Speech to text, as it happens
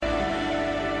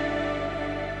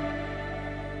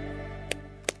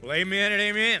Well, amen and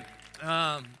amen.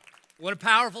 What a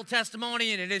powerful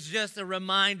testimony, and it is just a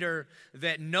reminder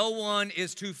that no one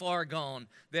is too far gone,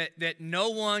 that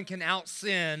no one can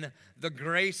out-sin the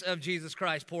grace of Jesus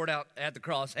Christ poured out at the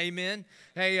cross. Amen.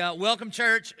 Hey, welcome,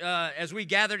 church, as we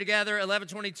gather together,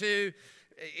 1122,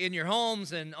 in your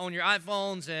homes and on your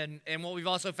iPhones, and what we've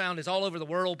also found is all over the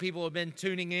world, people have been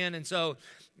tuning in, and so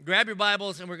grab your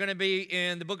Bibles, and we're going to be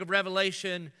in the book of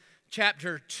Revelation,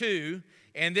 chapter 2.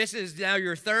 And this is now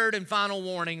your third and final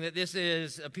warning that this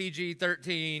is a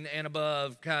PG-13 and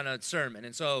above kind of sermon.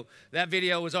 And so that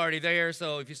video was already there,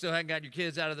 so if you still haven't got your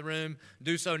kids out of the room,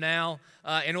 do so now.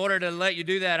 In order to let you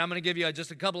do that, I'm going to give you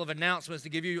just a couple of announcements to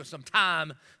give you some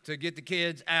time to get the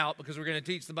kids out, because we're going to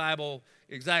teach the Bible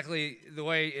exactly the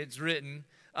way it's written.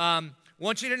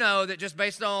 Want you to know that just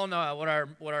based on what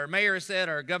our mayor has said,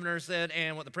 our governor has said,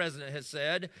 and what the president has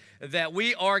said, that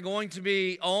we are going to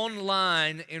be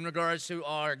online in regards to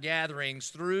our gatherings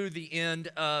through the end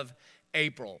of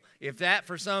April. If that,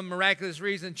 for some miraculous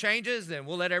reason, changes, then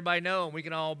we'll let everybody know and we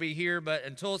can all be here. But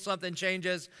until something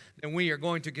changes, then we are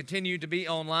going to continue to be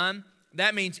online.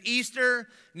 That means Easter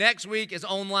next week is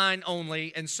online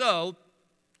only. And so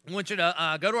I want you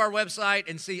to go to our website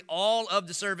and see all of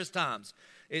the service times.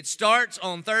 It starts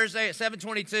on Thursday at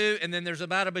 7:22, and then there's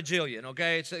about a bajillion,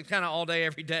 okay? It's kind of all day,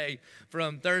 every day,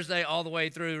 from Thursday all the way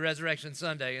through Resurrection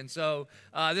Sunday. And so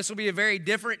this will be a very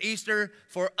different Easter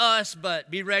for us, but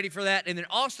be ready for that. And then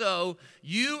also,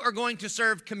 you are going to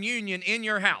serve communion in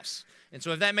your house. And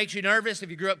so if that makes you nervous, if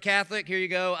you grew up Catholic, here you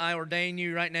go. I ordain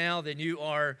you right now. Then you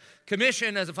are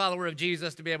commissioned as a follower of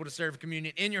Jesus to be able to serve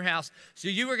communion in your house. So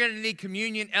you are going to need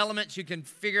communion elements. You can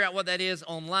figure out what that is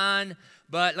online.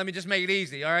 But let me just make it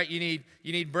easy, all right? You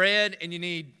need bread and you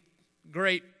need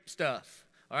grape stuff,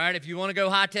 all right? If you want to go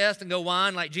high test and go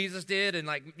wine like Jesus did and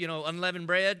unleavened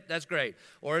bread, that's great.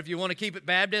 Or if you want to keep it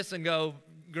Baptist and go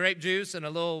grape juice and a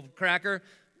little cracker,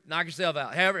 knock yourself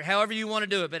out. However you want to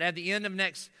do it. But at the end of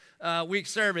next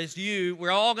week's service,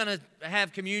 we're all going to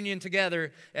have communion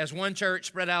together as one church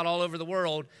spread out all over the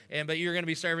world, but you're going to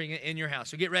be serving it in your house.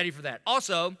 So get ready for that.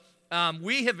 Also,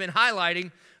 we have been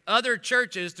highlighting other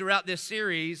churches throughout this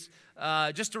series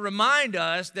just to remind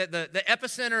us that the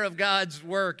epicenter of God's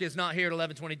work is not here at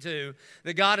 1122,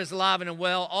 that God is alive and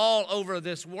well all over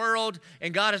this world,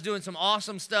 and God is doing some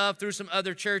awesome stuff through some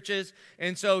other churches.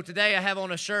 And so today I have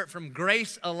on a shirt from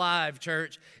Grace Alive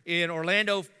Church in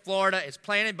Orlando, Florida. It's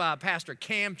planted by Pastor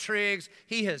Cam Triggs.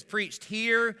 He has preached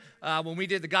here when we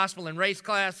did the Gospel and Race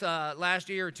class last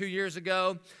year or 2 years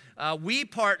ago. We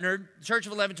partnered, Church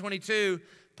of 1122,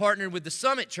 partnered with the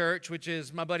Summit Church, which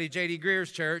is my buddy J.D.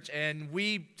 Greer's church, and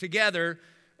we together,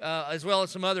 as well as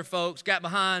some other folks, got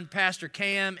behind Pastor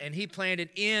Cam, and he planted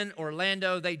in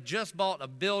Orlando. They just bought a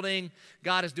building.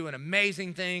 God is doing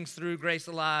amazing things through Grace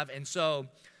Alive, and so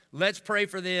let's pray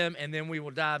for them, and then we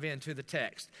will dive into the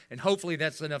text. And hopefully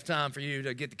that's enough time for you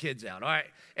to get the kids out, all right?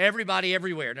 Everybody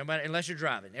everywhere, no matter, unless you're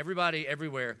driving. Everybody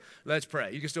everywhere, let's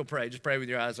pray. You can still pray. Just pray with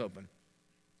your eyes open.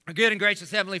 Our good and gracious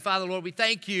Heavenly Father, Lord, we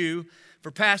thank you for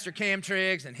Pastor Cam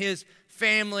Triggs and his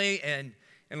family, and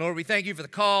Lord, we thank you for the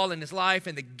call in his life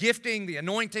and the gifting, the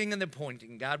anointing, and the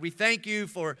appointing. God, we thank you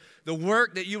for the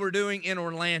work that you were doing in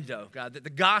Orlando, God, that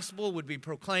the gospel would be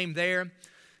proclaimed there.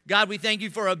 God, we thank you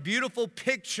for a beautiful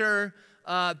picture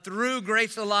through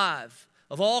Grace Alive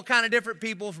of all kind of different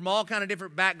people from all kind of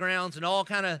different backgrounds and all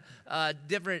kind of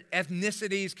different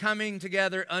ethnicities coming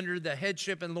together under the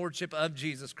headship and lordship of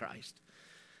Jesus Christ.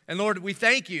 And Lord, we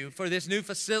thank you for this new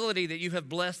facility that you have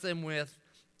blessed them with.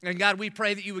 And God, we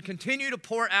pray that you would continue to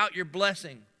pour out your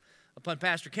blessing upon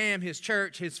Pastor Cam, his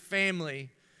church, his family,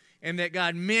 and that,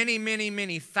 God, many, many,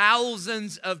 many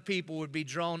thousands of people would be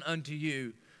drawn unto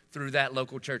you through that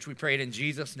local church. We pray it in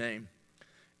Jesus' name.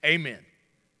 Amen.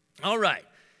 All right.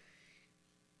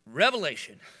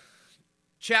 Revelation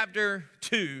chapter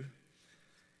 2,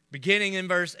 beginning in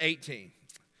verse 18.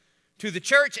 To the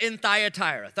church in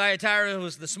Thyatira. Thyatira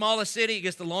was the smallest city. It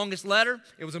gets the longest letter.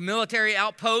 It was a military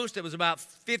outpost. It was about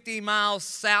 50 miles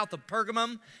south of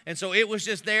Pergamum. And so it was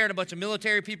just there, and a bunch of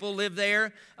military people lived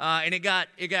there. And it got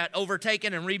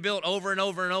overtaken and rebuilt over and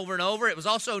over and over and over. It was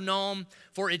also known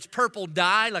for its purple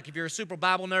dye. Like if you're a super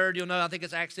Bible nerd, you'll know, I think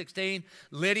it's Acts 16.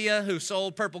 Lydia, who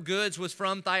sold purple goods, was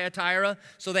from Thyatira.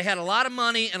 So they had a lot of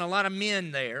money and a lot of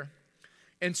men there.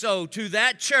 And so to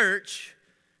that church,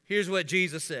 here's what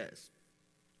Jesus says.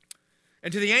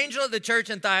 And to the angel of the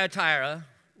church in Thyatira,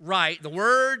 write the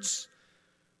words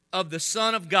of the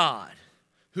Son of God,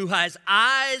 who has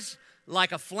eyes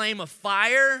like a flame of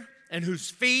fire and whose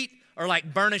feet are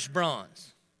like burnished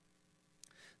bronze.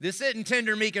 This isn't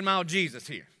tender, meek, and mild Jesus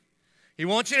here. He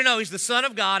wants you to know he's the Son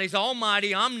of God. He's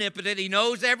almighty, omnipotent. He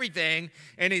knows everything.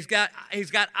 And he's got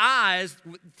eyes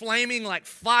flaming like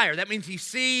fire. That means he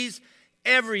sees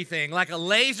everything. Like a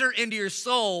laser into your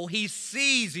soul, he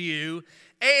sees you.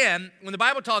 And when the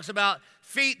Bible talks about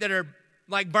feet that are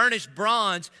like burnished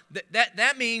bronze,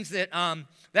 that means that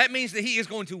he is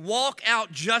going to walk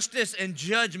out justice and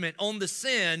judgment on the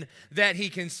sin that he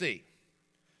can see.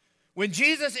 When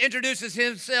Jesus introduces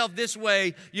himself this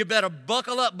way, you better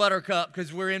buckle up, Buttercup,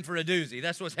 because we're in for a doozy.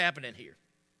 That's what's happening here.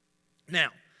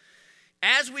 Now,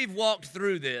 as we've walked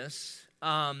through this,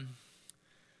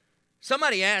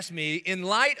 somebody asked me, in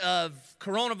light of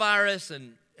coronavirus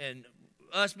and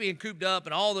us being cooped up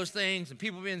and all those things and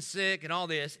people being sick and all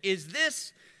this, is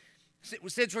this,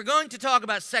 since we're going to talk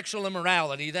about sexual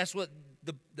immorality, that's what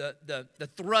the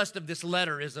thrust of this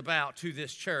letter is about to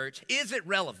this church, is it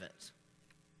relevant?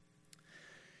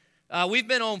 We've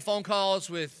been on phone calls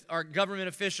with our government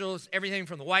officials, everything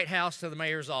from the White House to the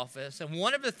mayor's office. And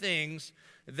one of the things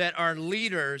that our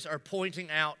leaders are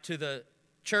pointing out to the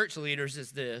church leaders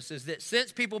is that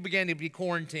since people began to be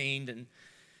quarantined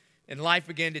and life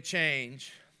began to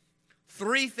change,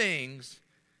 3 things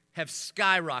have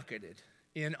skyrocketed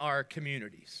in our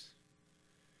communities.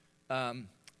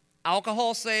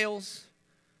 Alcohol sales,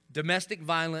 domestic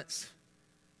violence,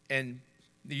 and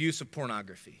the use of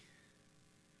pornography.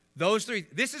 Those 3,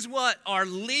 this is what our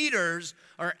leaders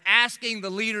are asking the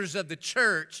leaders of the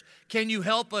church, can you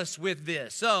help us with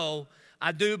this? So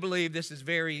I do believe this is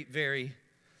very, very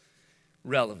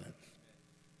relevant.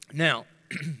 Now,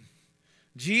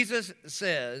 Jesus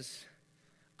says,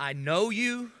 I know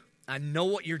you, I know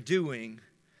what you're doing,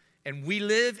 and we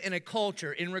live in a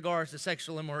culture in regards to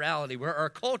sexual immorality where our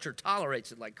culture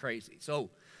tolerates it like crazy.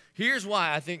 So here's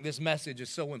why I think this message is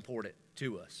so important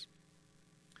to us.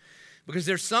 Because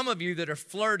there's some of you that are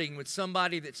flirting with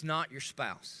somebody that's not your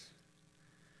spouse.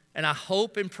 And I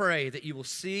hope and pray that you will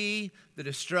see the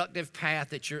destructive path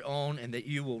that you're on and that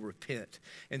you will repent.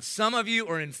 And some of you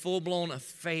are in full-blown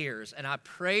affairs, and I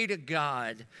pray to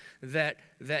God that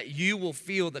you will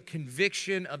feel the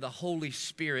conviction of the Holy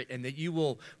Spirit and that you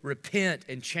will repent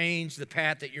and change the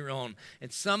path that you're on.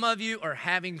 And some of you are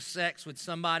having sex with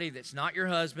somebody that's not your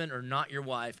husband or not your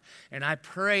wife, and I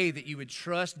pray that you would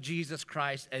trust Jesus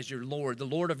Christ as your Lord, the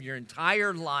Lord of your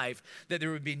entire life, that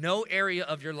there would be no area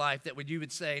of your life that you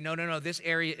would say, no, this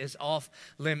area is off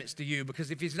limits to you.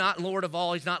 Because if he's not Lord of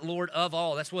all, he's not Lord of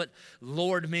all. That's what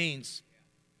Lord means.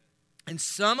 And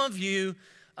some of you,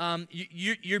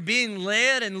 you're being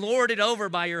led and lorded over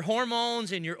by your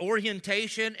hormones and your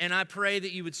orientation, and I pray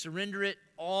that you would surrender it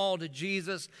all to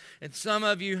Jesus. And some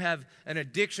of you have an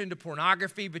addiction to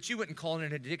pornography, but you wouldn't call it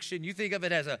an addiction. You think of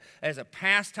it as a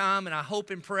pastime, and I hope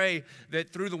and pray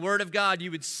that through the Word of God, you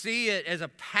would see it as a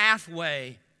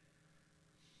pathway.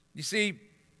 You see,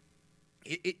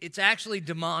 it's actually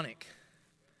demonic.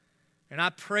 And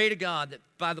I pray to God that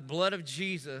by the blood of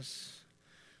Jesus,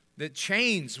 that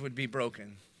chains would be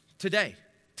broken today.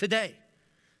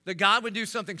 That God would do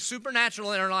something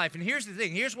supernatural in our life. And here's the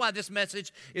thing. Here's why this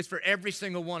message is for every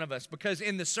single one of us. Because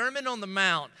in the Sermon on the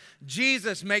Mount,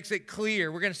 Jesus makes it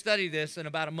clear. We're going to study this in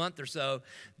about a month or so.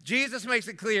 Jesus makes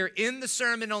it clear in the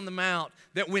Sermon on the Mount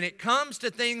that when it comes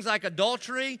to things like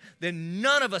adultery, then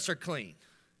none of us are clean.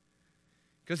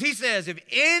 Because he says, if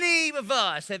any of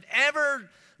us have ever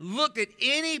looked at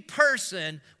any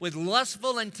person with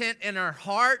lustful intent in our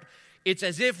heart, it's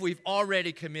as if we've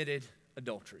already committed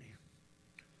adultery.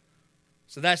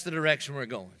 So that's the direction we're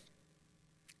going.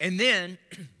 And then,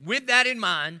 with that in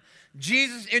mind,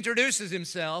 Jesus introduces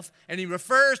himself, and he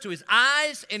refers to his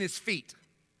eyes and his feet.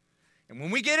 And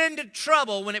when we get into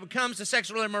trouble when it comes to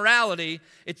sexual immorality,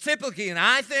 it's typically an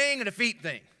eye thing and a feet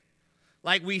thing.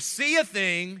 Like we see a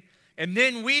thing, and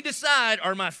then we decide,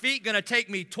 are my feet going to take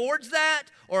me towards that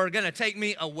or are going to take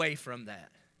me away from that?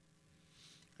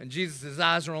 And Jesus'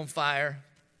 eyes are on fire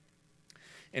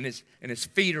and his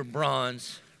feet are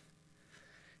bronze.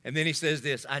 And then he says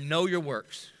this, I know your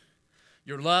works,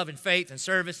 your love and faith and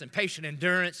service and patient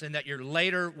endurance, and that your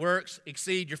later works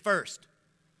exceed your first.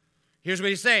 Here's what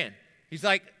he's saying. He's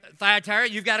like, Thyatira,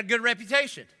 you've got a good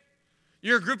reputation.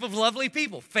 You're a group of lovely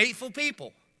people, faithful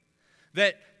people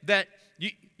that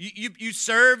You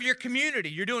serve your community.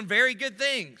 You're doing very good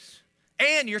things.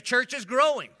 And your church is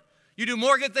growing. You do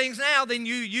more good things now than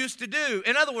you used to do.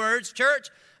 In other words, church,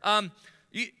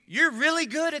 you're really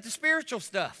good at the spiritual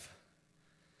stuff.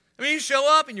 I mean, you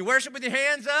show up and you worship with your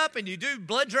hands up and you do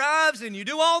blood drives and you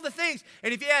do all the things.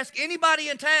 And if you ask anybody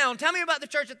in town, tell me about the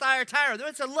church at Thyatira.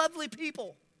 It's a lovely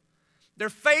people. They're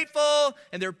faithful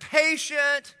and they're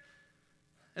patient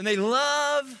and they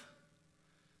love.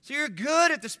 So you're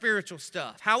good at the spiritual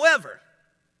stuff. However,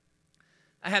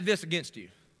 I have this against you.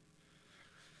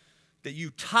 That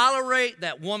you tolerate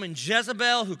that woman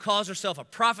Jezebel who calls herself a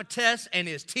prophetess and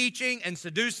is teaching and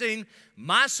seducing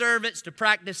my servants to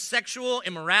practice sexual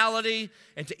immorality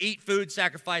and to eat food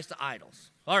sacrificed to idols.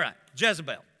 All right,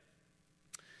 Jezebel.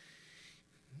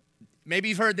 Maybe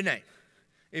you've heard the name.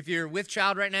 If you're with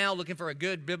child right now looking for a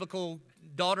good biblical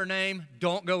daughter name,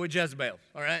 don't go with Jezebel,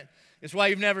 all right? It's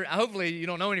why hopefully you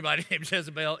don't know anybody named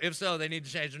Jezebel. If so, they need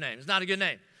to change their name. It's not a good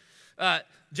name.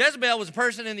 Jezebel was a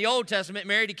person in the Old Testament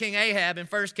married to King Ahab in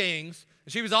 1 Kings.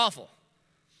 And she was awful.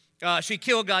 She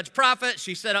killed God's prophet.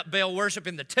 She set up Baal worship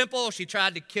in the temple. She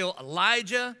tried to kill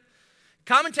Elijah.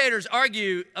 Commentators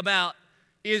argue about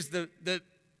is the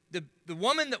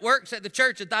woman that works at the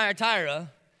church at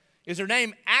Thyatira, is her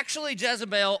name actually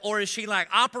Jezebel, or is she like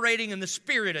operating in the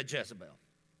spirit of Jezebel?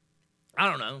 I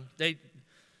don't know.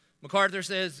 MacArthur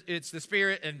says it's the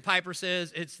spirit, and Piper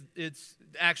says it's the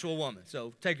actual woman.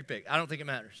 So take your pick. I don't think it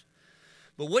matters.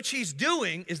 But what she's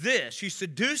doing is this. She's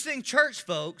seducing church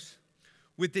folks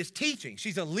with this teaching.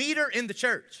 She's a leader in the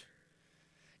church.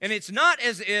 And it's not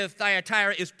as if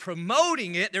Thyatira is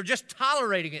promoting it. They're just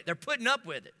tolerating it. They're putting up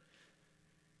with it.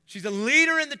 She's a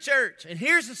leader in the church. And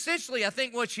here's essentially, I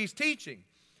think, what she's teaching.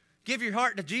 Give your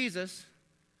heart to Jesus,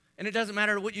 and it doesn't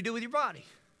matter what you do with your body.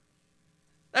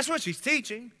 That's what she's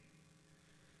teaching.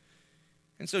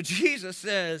 And so Jesus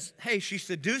says, hey, she's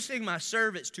seducing my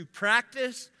servants to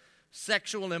practice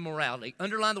sexual immorality.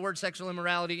 Underline the word sexual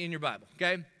immorality in your Bible,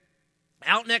 okay?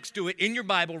 Out next to it in your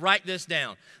Bible, write this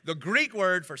down. The Greek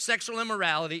word for sexual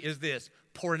immorality is this,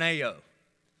 porneo.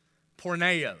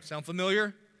 Porneo. Sound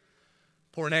familiar?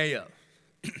 Porneo.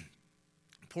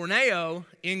 Porneo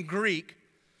in Greek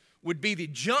would be the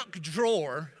junk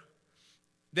drawer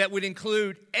that would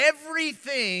include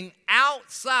everything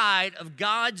outside of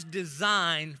God's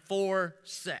design for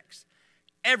sex.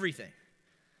 Everything.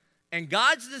 And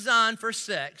God's design for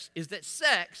sex is that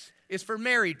sex is for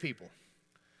married people.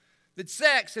 That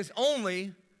sex is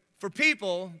only for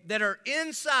people that are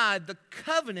inside the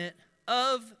covenant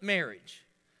of marriage.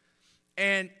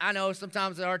 And I know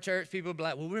sometimes at our church, people will be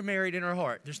like, well, we're married in our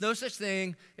heart. There's no such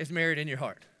thing as married in your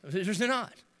heart. There's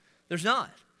not. There's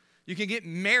not. You can get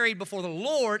married before the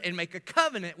Lord and make a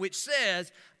covenant which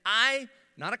says,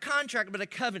 not a contract, but a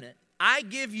covenant. I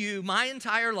give you my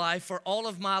entire life for all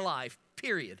of my life,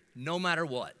 period, no matter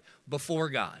what, before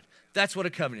God. That's what a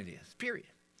covenant is, period.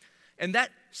 And that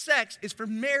sex is for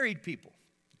married people.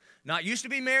 Not used to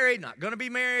be married, not going to be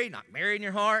married, not married in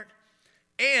your heart.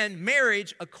 And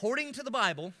marriage, according to the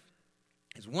Bible,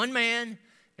 is one man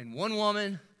and one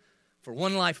woman for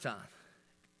one lifetime.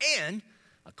 And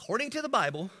according to the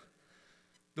Bible,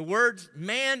 the words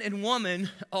man and woman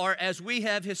are as we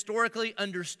have historically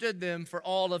understood them for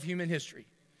all of human history.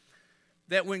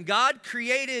 That when God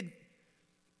created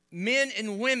men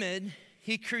and women,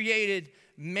 he created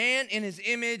man in his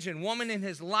image and woman in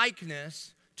his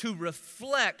likeness to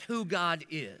reflect who God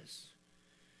is.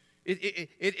 It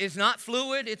is not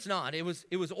fluid, it's not. It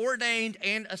was ordained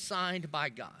and assigned by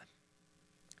God.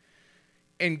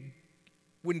 And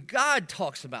when God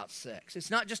talks about sex,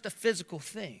 it's not just a physical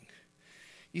thing.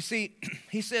 You see,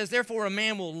 he says, therefore a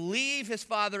man will leave his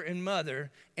father and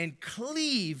mother and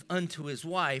cleave unto his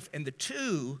wife, and the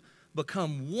two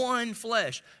become one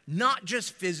flesh, not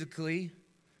just physically,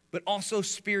 but also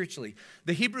spiritually.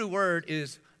 The Hebrew word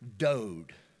is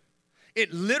dode.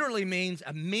 It literally means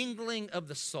a mingling of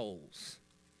the souls.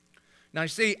 Now, you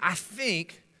see, I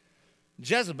think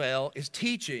Jezebel is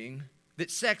teaching that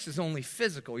sex is only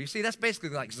physical. You see, that's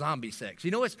basically like zombie sex.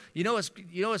 You know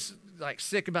what's like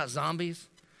sick about zombies?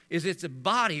 Is it's a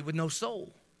body with no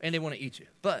soul, and they want to eat you.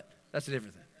 But that's a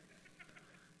different thing.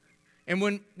 And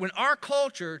when our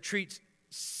culture treats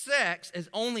sex as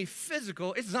only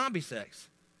physical, it's zombie sex.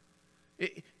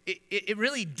 It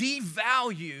really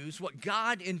devalues what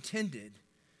God intended.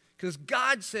 Because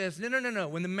God says, no.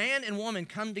 When the man and woman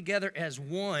come together as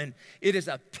one, it is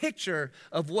a picture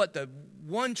of what the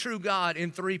one true God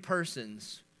in three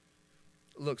persons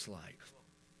looks like.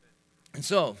 And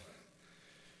so,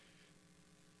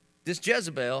 this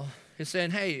Jezebel is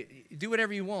saying, hey, do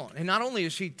whatever you want. And not only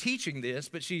is she teaching this,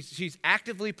 but she's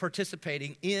actively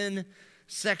participating in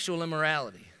sexual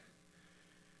immorality.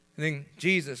 And then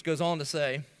Jesus goes on to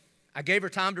say, I gave her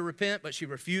time to repent, but she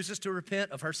refuses to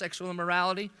repent of her sexual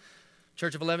immorality.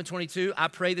 Church of 1122, I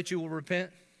pray that you will repent.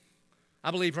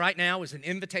 I believe right now is an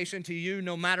invitation to you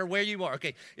no matter where you are.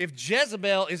 Okay, if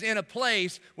Jezebel is in a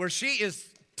place where she is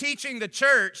teaching the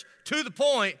church to the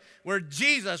point where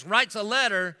Jesus writes a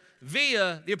letter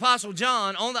via the Apostle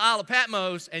John on the Isle of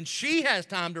Patmos, and she has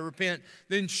time to repent,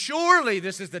 then surely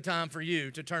this is the time for you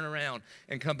to turn around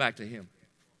and come back to him.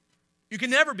 You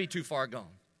can never be too far gone.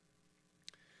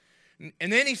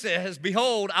 And then he says,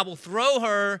 behold, I will throw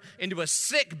her into a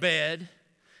sick bed,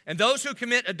 and those who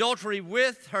commit adultery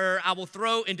with her I will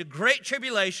throw into great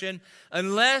tribulation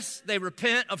unless they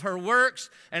repent of her works,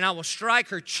 and I will strike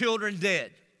her children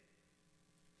dead.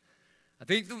 I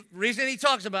think the reason he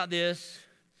talks about this,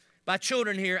 by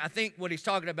children here, I think what he's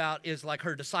talking about is like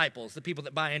her disciples, the people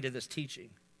that buy into this teaching.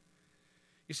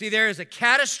 You see, there is a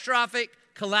catastrophic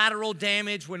collateral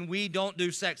damage when we don't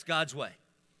do sex God's way.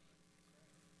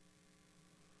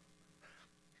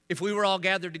 If we were all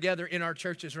gathered together in our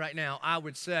churches right now, I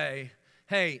would say,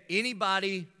 hey,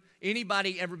 anybody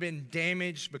ever been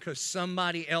damaged because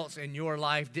somebody else in your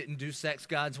life didn't do sex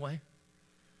God's way?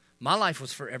 My life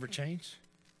was forever changed.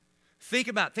 Think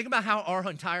about how our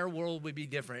entire world would be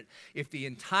different if the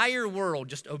entire world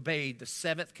just obeyed the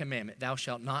seventh commandment, thou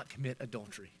shalt not commit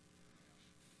adultery.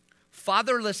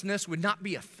 Fatherlessness would not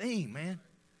be a thing, man.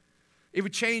 It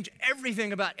would change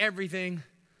everything about everything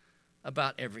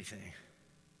about everything.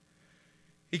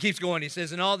 He keeps going. He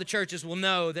says, and all the churches will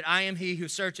know that I am he who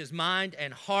searches mind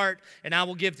and heart, and I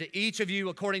will give to each of you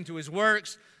according to his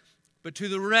works. But to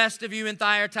the rest of you in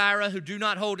Thyatira who do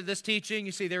not hold to this teaching,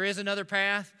 you see, there is another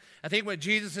path. I think what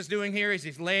Jesus is doing here is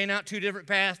he's laying out two different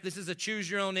paths. This is a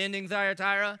choose-your-own ending,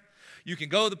 Thyatira. You can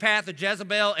go the path of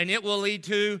Jezebel, and it will lead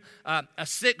to a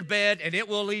sick bed, and it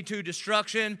will lead to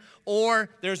destruction.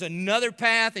 Or there's another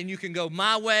path, and you can go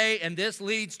my way, and this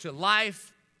leads to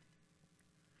life.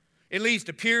 It leads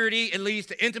to purity. It leads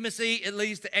to intimacy. It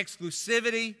leads to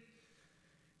exclusivity.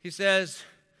 He says,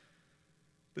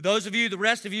 but those of you, the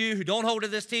rest of you who don't hold to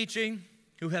this teaching,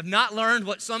 who have not learned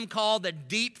what some call the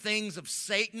deep things of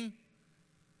Satan,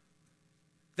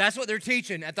 that's what they're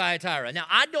teaching at Thyatira. Now,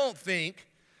 I don't think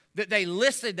that they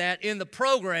listed that in the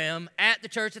program at the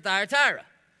church at Thyatira.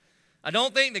 I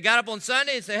don't think they got up on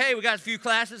Sunday and said, hey, we got a few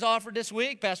classes offered this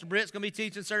week. Pastor Britt's going to be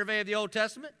teaching Survey of the Old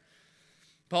Testament.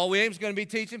 Paul Williams is going to be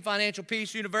teaching Financial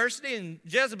Peace University. And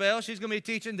Jezebel, she's going to be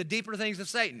teaching the deeper things of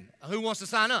Satan. Who wants to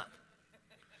sign up?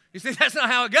 You see, that's not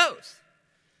how it goes.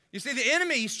 You see, the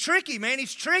enemy, he's tricky, man.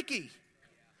 He's tricky.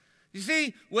 You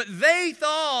see, what they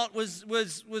thought was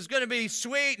going to be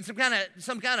sweet and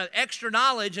some kind of extra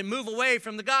knowledge and move away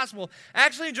from the gospel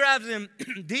actually drives them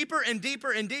deeper and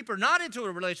deeper and deeper, not into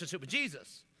a relationship with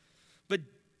Jesus, but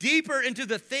deeper into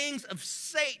the things of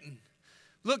Satan.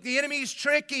 Look, the enemy is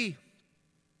tricky.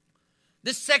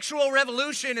 This sexual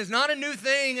revolution is not a new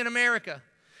thing in America.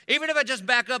 Even if I just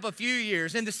back up a few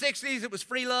years, in the 60s, it was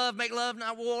free love, make love,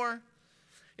 not war.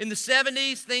 In the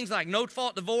 70s, things like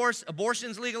no-fault divorce,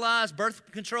 abortions legalized, birth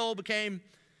control became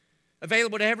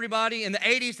available to everybody. In the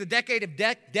 80s, the decade of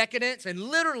decadence, and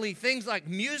literally things like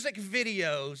music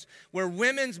videos where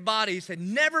women's bodies had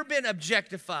never been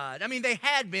objectified. I mean, they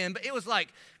had been, but it was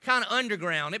like kind of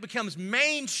underground. It becomes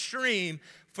mainstream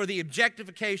for the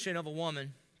objectification of a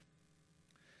woman.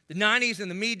 The 90s and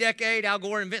the me decade, Al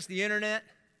Gore invents the internet.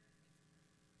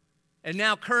 And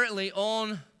now currently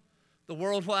on the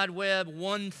World Wide Web,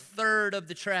 1/3 of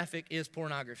the traffic is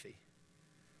pornography.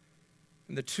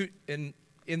 In the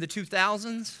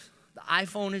 2000s, the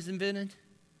iPhone is invented.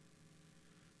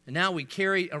 And now we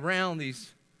carry around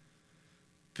these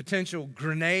potential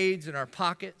grenades in our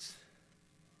pockets.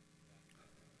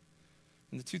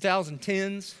 In the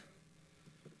 2010s,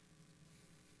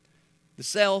 the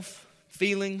self,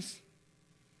 feelings,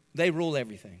 they rule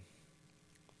everything.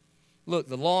 Look,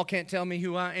 the law can't tell me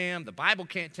who I am. The Bible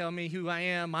can't tell me who I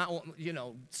am.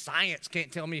 Science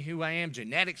can't tell me who I am.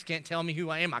 Genetics can't tell me who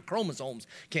I am. My chromosomes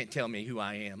can't tell me who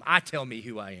I am. I tell me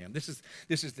who I am. This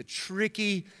is the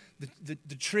tricky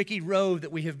road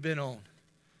that we have been on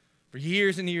for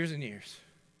years and years and years.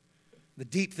 The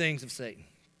deep things of Satan.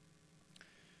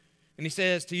 And he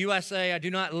says, to you I say, I do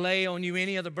not lay on you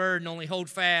any other burden, only hold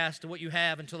fast to what you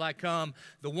have until I come.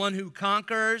 The one who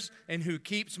conquers and who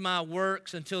keeps my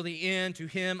works until the end, to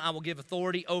him I will give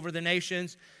authority over the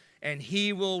nations, and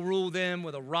he will rule them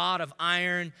with a rod of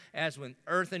iron, as when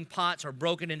earthen pots are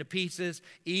broken into pieces.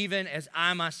 Even as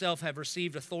I myself have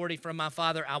received authority from my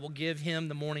Father, I will give him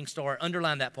the morning star.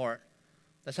 Underline that part.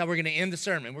 That's how we're going to end the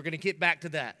sermon. We're going to get back to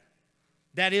that.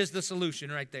 That is the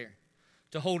solution right there.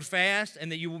 To hold fast, and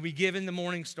that you will be given the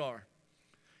morning star.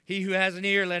 He who has an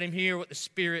ear, let him hear what the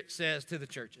Spirit says to the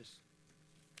churches.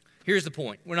 Here's the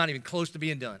point. We're not even close to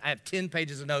being done. I have 10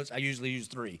 pages of notes. I usually use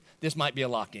 3. This might be a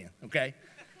lock-in, okay?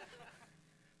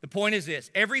 The point is this.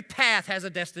 Every path has a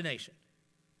destination.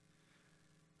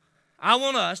 I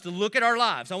want us to look at our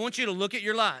lives. I want you to look at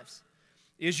your lives.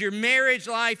 Is your marriage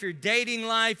life, your dating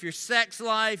life, your sex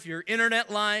life, your internet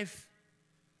life,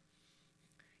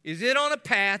 is it on a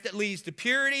path that leads to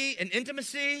purity and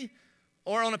intimacy,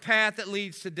 or on a path that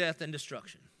leads to death and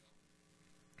destruction?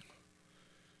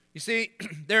 You see,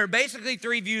 there are basically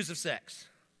three views of sex.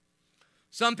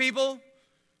 Some people,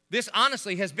 this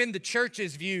honestly has been the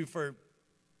church's view for,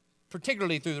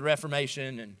 particularly through the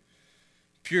Reformation and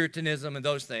Puritanism and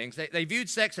those things. They viewed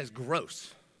sex as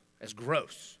gross,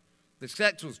 The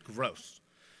sex was gross.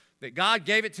 That God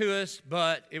gave it to us,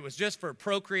 but it was just for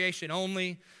procreation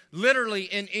only. Literally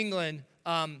in England,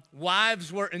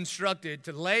 wives were instructed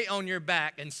to lay on your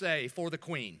back and say, "For the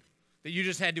queen." That you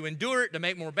just had to endure it to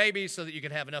make more babies so that you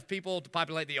could have enough people to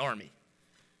populate the army.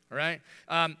 All right?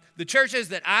 The churches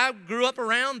that I grew up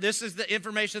around, this is the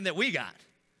information that we got.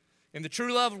 In the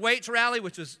True Love Waits rally,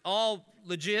 which was all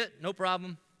legit, no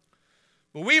problem.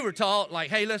 But we were taught, like,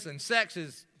 hey, listen, sex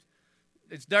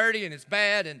it's dirty and it's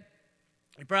bad, and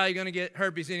you're probably going to get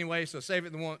herpes anyway, so save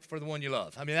it for the one you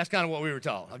love. I mean, that's kind of what we were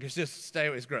taught. Like, it's just stay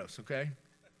away, it's gross, okay?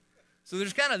 So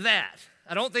there's kind of that.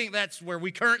 I don't think that's where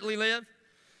we currently live.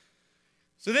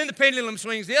 So then the pendulum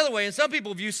swings the other way, and some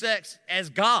people view sex as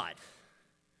God.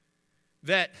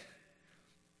 That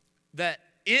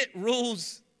it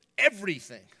rules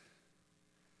everything.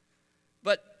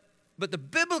 But the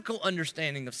biblical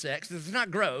understanding of sex is it's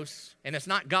not gross and it's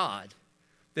not God,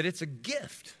 that it's a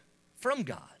gift from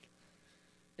God.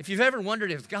 If you've ever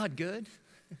wondered, is God good?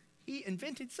 He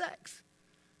invented sex.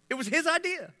 It was his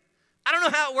idea. I don't know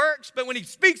how it works, but when he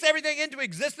speaks everything into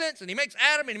existence and he makes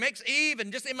Adam and he makes Eve,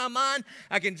 and just in my mind,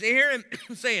 I can hear him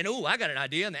saying, "Ooh, I got an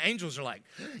idea." And the angels are like,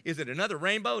 "Is it another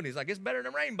rainbow?" And he's like, "It's better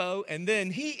than a rainbow." And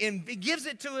then he gives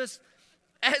it to us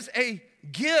as a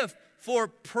gift for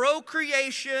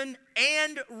procreation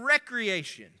and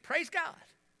recreation. Praise God.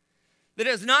 That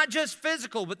is not just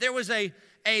physical, but there was a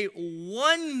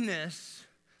oneness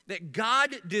that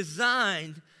God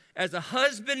designed as a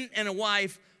husband and a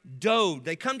wife dode.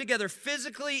 They come together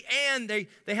physically, and they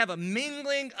have a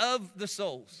mingling of the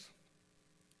souls.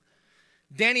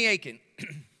 Danny Aiken,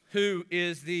 who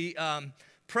is the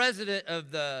president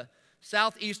of the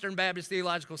Southeastern Baptist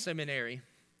Theological Seminary,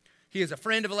 he is a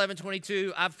friend of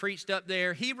 1122. I've preached up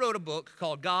there. He wrote a book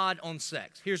called God on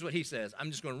Sex. Here's what he says. I'm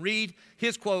just going to read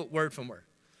his quote word from word.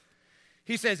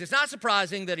 He says, "It's not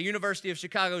surprising that a University of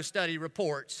Chicago study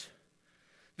reports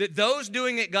that those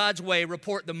doing it God's way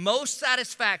report the most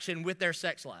satisfaction with their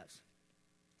sex lives.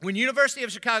 When University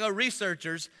of Chicago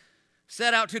researchers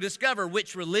set out to discover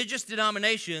which religious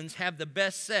denominations have the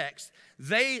best sex,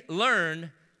 they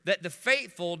learned that the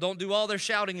faithful don't do all their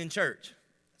shouting in church."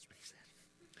 That's what he said.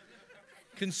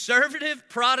 Conservative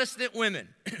Protestant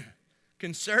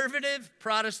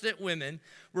women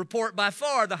report by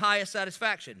far the highest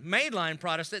satisfaction. Mainline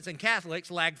Protestants and Catholics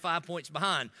lagged 5 points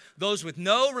behind. Those with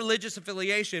no religious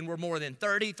affiliation were more than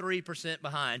 33%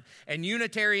 behind, and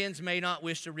Unitarians may not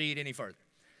wish to read any further.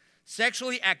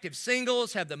 Sexually active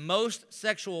singles have the most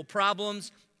sexual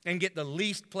problems and get the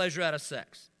least pleasure out of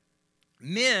sex.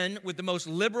 Men with the most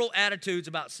liberal attitudes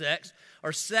about sex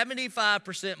are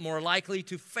 75% more likely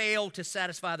to fail to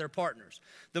satisfy their partners.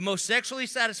 The most sexually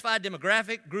satisfied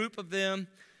demographic group of them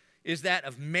is that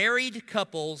of married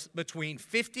couples between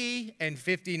 50 and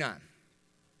 59.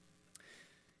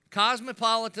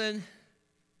 Cosmopolitan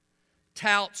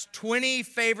touts 20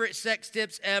 favorite sex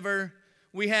tips ever.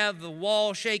 We have the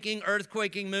wall-shaking,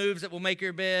 earthquaking moves that will make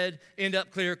your bed end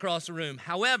up clear across the room.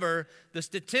 However, the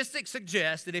statistics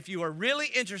suggest that if you are really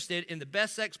interested in the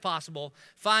best sex possible,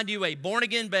 find you a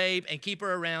born-again babe and keep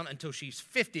her around until she's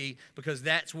 50, because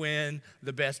that's when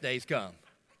the best days come.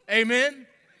 Amen?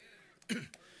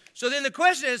 So then the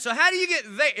question is, so how do you get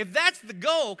there? If that's the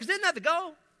goal, because isn't that the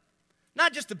goal?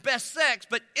 Not just the best sex,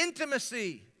 but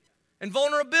intimacy and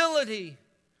vulnerability.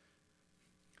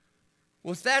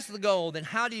 Well, if that's the goal, then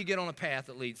how do you get on a path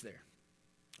that leads there?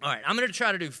 All right, I'm going to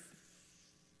try to do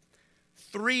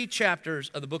 3 chapters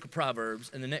of the book of Proverbs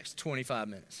in the next 25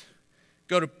 minutes.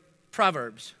 Go to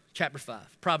Proverbs chapter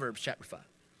 5. Proverbs chapter 5.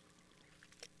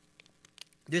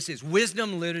 This is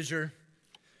wisdom literature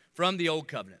from the Old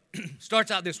Covenant.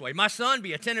 Starts out this way. "My son,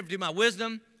 be attentive to my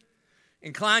wisdom.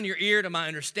 Incline your ear to my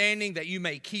understanding, that you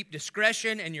may keep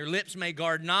discretion and your lips may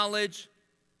guard knowledge.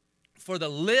 For the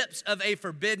lips of a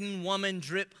forbidden woman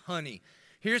drip honey."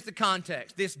 Here's the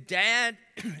context. This dad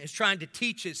is trying to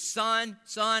teach his son,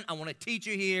 I want to teach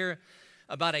you here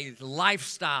about a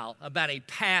lifestyle, about a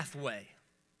pathway.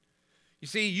 You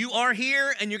see, you are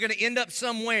here and you're going to end up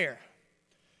somewhere.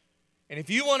 And if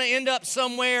you want to end up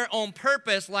somewhere on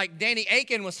purpose, like Danny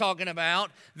Aiken was talking about,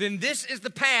 then this is the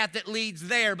path that leads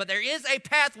there. But there is a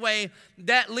pathway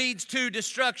that leads to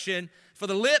destruction. For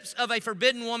the lips of a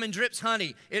forbidden woman drips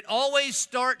honey. It always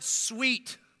starts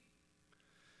sweet,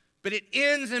 but it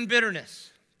ends in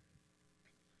bitterness.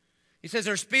 He says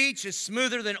her speech is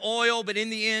smoother than oil, but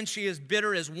in the end she is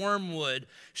bitter as wormwood,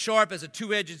 sharp as a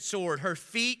two-edged sword. Her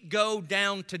feet go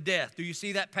down to death. Do you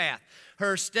see that path?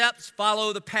 Her steps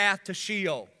follow the path to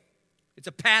Sheol. It's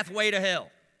a pathway to hell.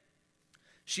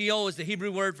 Sheol is the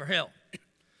Hebrew word for hell.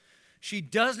 She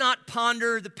does not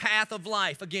ponder the path of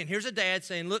life. Again, here's a dad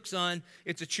saying, look, son,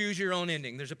 it's a choose your own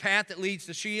ending. There's a path that leads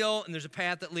to Sheol, and there's a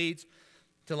path that leads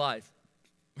to life.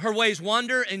 Her ways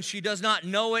wander, and she does not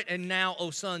know it. And now,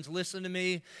 O sons, listen to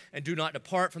me, and do not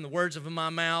depart from the words of my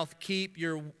mouth. Keep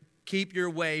your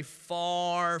way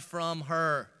far from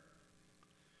her.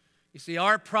 You see,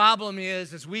 our problem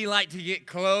is we like to get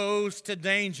close to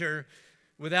danger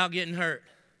without getting hurt.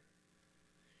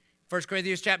 1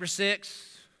 Corinthians chapter 6,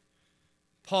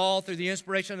 Paul, through the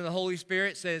inspiration of the Holy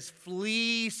Spirit, says,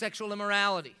 flee sexual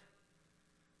immorality.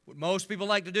 What most people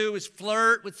like to do is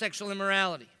flirt with sexual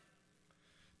immorality.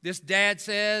 This dad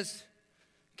says,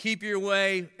 keep your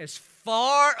way as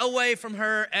far away from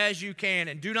her as you can,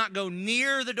 and do not go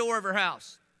near the door of her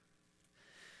house,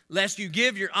 lest you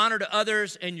give your honor to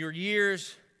others and your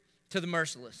years to the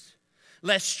merciless.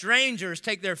 Lest strangers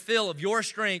take their fill of your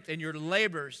strength and your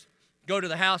labors go to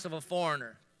the house of a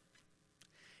foreigner.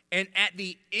 And at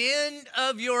the end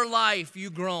of your life, you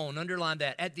groan. Underline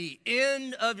that. At the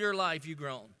end of your life, you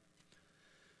groan.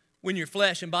 When your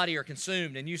flesh and body are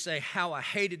consumed, and you say, how I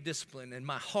hated discipline, and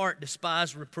my heart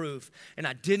despised reproof, and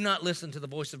I did not listen to the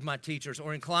voice of my teachers,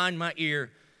 or incline my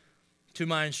ear to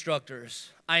my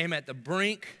instructors. I am at the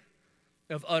brink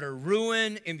of utter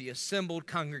ruin in the assembled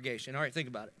congregation. All right, think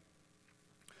about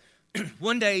it.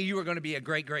 One day, you are going to be a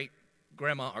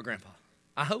great-great-grandma or grandpa.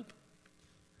 I hope.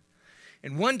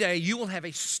 And one day, you will have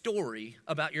a story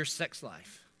about your sex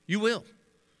life. You will.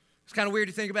 It's kind of weird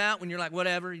to think about when you're like,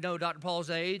 whatever, you know, Dr.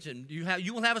 Paul's age, and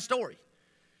you will have a story.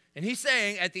 And he's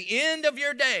saying, at the end of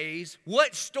your days,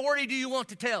 what story do you want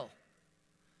to tell?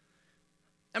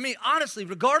 I mean, honestly,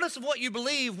 regardless of what you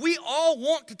believe, we all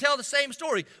want to tell the same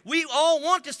story. We all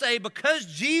want to say, because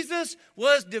Jesus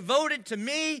was devoted to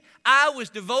me, I was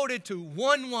devoted to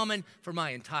one woman for my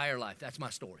entire life. That's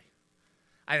my story.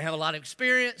 I didn't have a lot of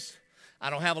experience. I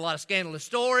don't have a lot of scandalous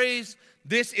stories.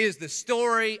 This is the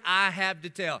story I have to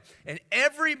tell. And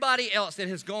everybody else that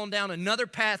has gone down another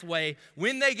pathway,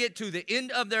 when they get to the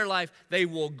end of their life, they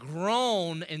will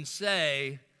groan and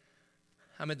say,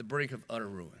 I'm at the brink of utter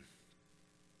ruin.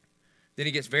 Then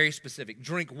he gets very specific.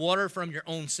 Drink water from your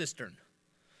own cistern,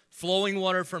 flowing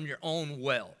water from your own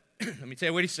well. Let me tell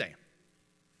you what he's saying.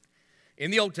 In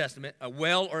the Old Testament, a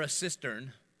well or a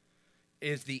cistern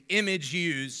is the image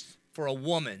used for a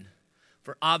woman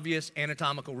for obvious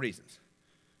anatomical reasons.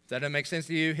 If that doesn't make sense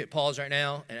to you, hit pause right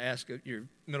now and ask your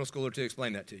middle schooler to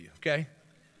explain that to you, okay?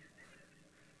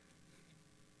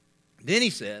 Then he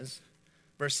says,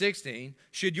 verse 16,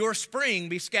 should your spring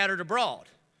be scattered abroad,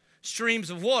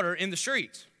 streams of water in the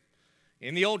streets?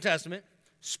 In the Old Testament,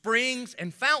 springs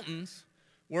and fountains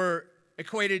were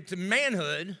equated to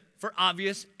manhood for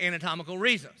obvious anatomical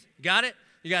reasons. Got it?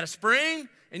 You got a spring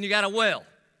and you got a well.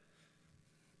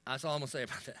 That's all I'm going to say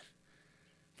about that.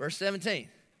 Verse 17,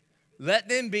 let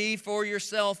them be for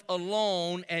yourself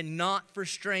alone and not for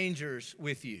strangers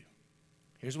with you.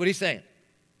 Here's what he's saying.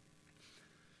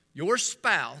 Your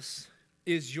spouse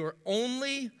is your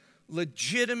only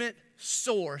legitimate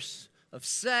source of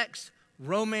sex,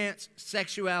 romance,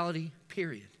 sexuality,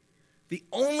 period. The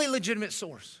only legitimate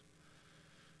source.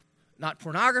 Not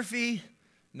pornography,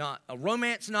 not a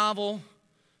romance novel.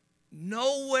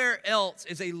 Nowhere else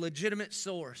is a legitimate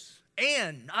source.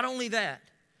 And not only that,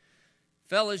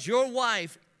 fellas, your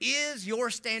wife is your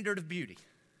standard of beauty,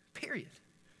 period.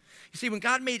 You see, when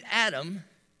God made Adam,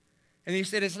 and he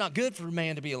said it's not good for a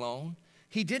man to be alone,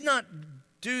 he did not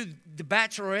do the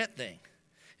bachelorette thing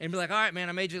and be like, all right, man,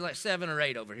 I made you like 7 or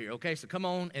 8 over here, okay? So come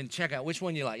on and check out which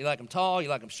one you like. You like them tall, you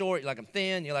like them short, you like them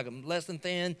thin, you like them less than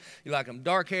thin, you like them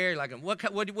dark hair, you like them, what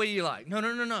do you like?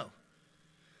 No.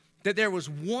 That there was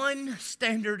one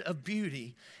standard of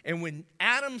beauty, and when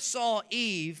Adam saw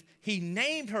Eve, he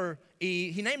named her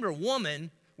Eve, he named her woman,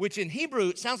 which in Hebrew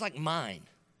it sounds like mine.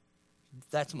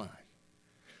 That's mine.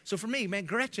 So for me, man,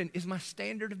 Gretchen is my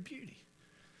standard of beauty.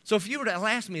 So if you were to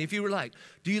ask me, if you were like,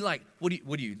 do you like, what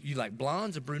do you like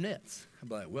blondes or brunettes? I'd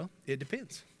be like, well, it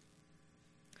depends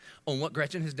on what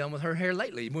Gretchen has done with her hair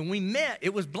lately. When we met,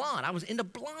 it was blonde. I was into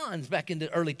blondes back in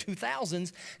the early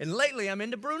 2000s, and lately I'm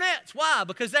into brunettes. Why?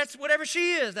 Because that's whatever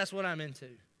she is, that's what I'm into.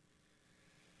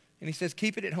 And he says,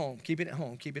 keep it at home, keep it at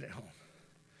home, keep it at home.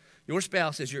 Your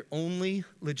spouse is your only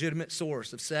legitimate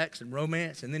source of sex and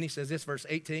romance. And then he says this, verse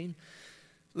 18,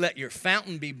 let your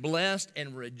fountain be blessed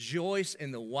and rejoice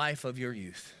in the wife of your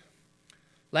youth.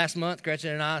 Last month,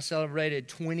 Gretchen and I celebrated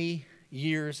 20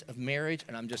 years of marriage,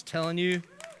 and I'm just telling you,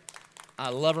 I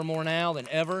love her more now than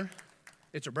ever.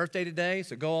 It's her birthday today,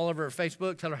 so go all over her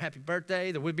Facebook, tell her happy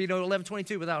birthday. There would be no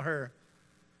 1122 without her.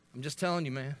 I'm just telling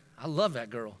you, man, I love that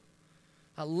girl.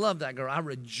 I love that girl. I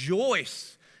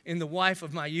rejoice in the wife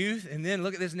of my youth. And then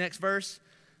look at this next verse.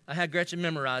 I had Gretchen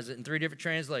memorize it in 3 different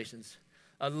translations.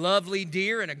 A lovely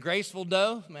deer and a graceful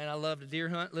doe. Man, I love to deer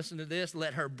hunt. Listen to this.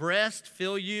 Let her breast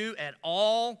fill you at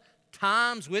all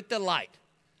times with delight.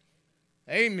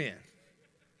 Amen.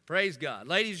 Praise God.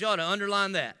 Ladies, you ought to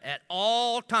underline that. At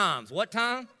all times. What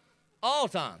time? All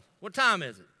times. What time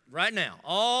is it? Right now.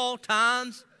 All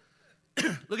times.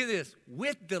 Look at this.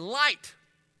 With delight.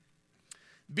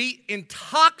 Be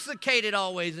intoxicated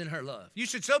always in her love. You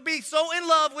should be so in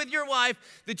love with your wife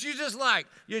that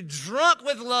you're drunk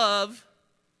with love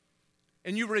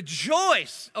and you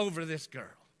rejoice over this girl.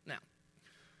 Now,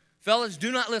 fellas,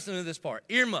 do not listen to this part.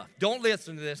 Earmuff. Don't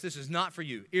listen to this. This is not for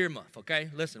you. Earmuff, okay?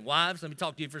 Listen, wives, let me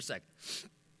talk to you for a second.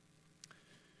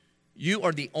 You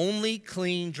are the only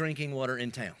clean drinking water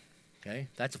in town, okay?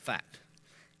 That's a fact.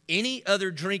 Any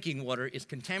other drinking water is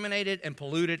contaminated and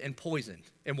polluted and poisoned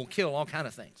and will kill all kinds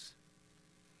of things.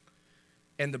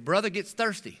 And the brother gets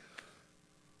thirsty.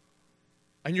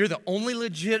 And you're the only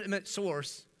legitimate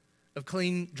source of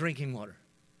clean drinking water,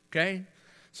 okay?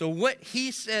 So what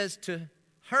he says to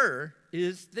her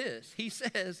is this. He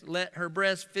says, let her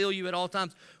breast fill you at all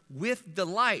times with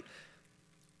delight.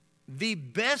 The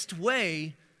best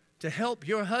way to help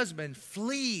your husband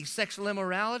flee sexual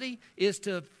immorality is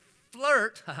to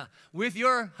flirt with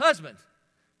your husband.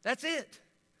 That's it.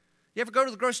 You ever go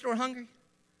to the grocery store hungry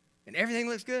and everything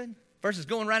looks good versus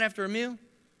going right after a meal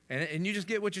and you just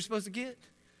get what you're supposed to get?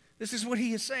 This is what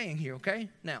he is saying here, okay?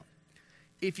 Now,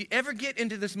 if you ever get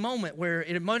into this moment where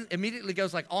it immediately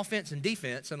goes like offense and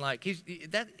defense and like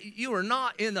you are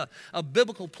not in a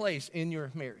biblical place in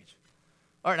your marriage.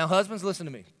 All right, now husbands, listen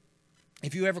to me.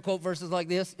 If you ever quote verses like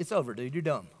this, it's over, dude. You're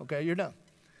dumb, okay? You're dumb.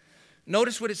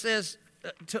 Notice what it says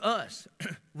to us.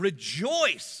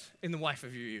 Rejoice in the wife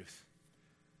of your youth.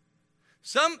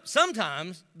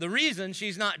 Sometimes the reason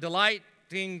she's not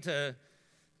delighting to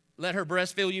let her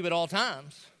breast fill you at all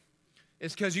times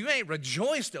is because you ain't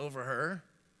rejoiced over her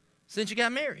since you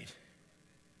got married.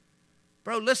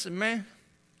 Bro, listen, man.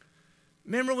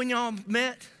 Remember when y'all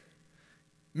met?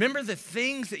 Remember the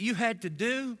things that you had to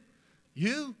do,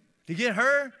 to get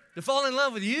her to fall in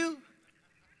love with you?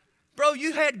 Bro,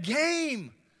 you had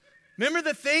game. Remember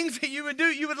the things that you would do?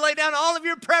 You would lay down all of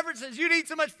your preferences. You'd eat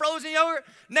so much frozen yogurt.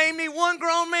 Name me one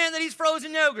grown man that eats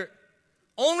frozen yogurt.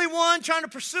 Only one trying to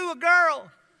pursue a girl.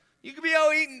 You could be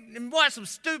eating and watch some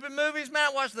stupid movies. Man,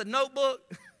 I watched The Notebook.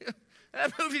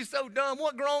 That movie's so dumb.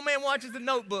 What grown man watches The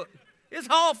Notebook? It's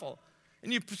awful.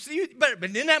 And but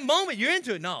in that moment, you're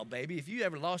into it. No, baby, if you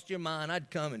ever lost your mind, I'd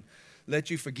come and let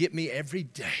you forget me every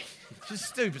day. Just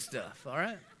stupid stuff, all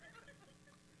right?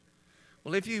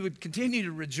 Well, if you would continue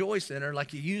to rejoice in her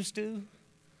like you used to,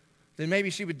 then maybe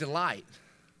she would delight.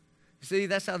 You see,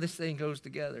 that's how this thing goes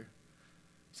together.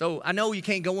 So I know you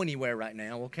can't go anywhere right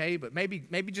now, okay? But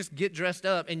maybe just get dressed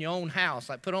up in your own house.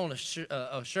 Like put on a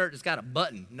shirt that's got a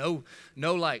button. No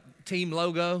like team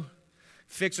logo.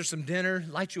 Fix her some dinner.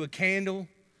 Light you a candle.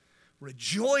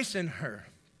 Rejoice in her.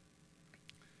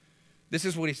 This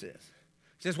is what he says.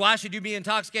 He says, why should you be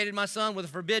intoxicated, my son, with a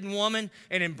forbidden woman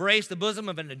and embrace the bosom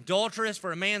of an adulteress?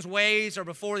 For a man's ways are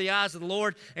before the eyes of the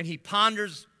Lord, and he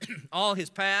ponders all his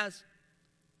paths.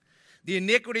 The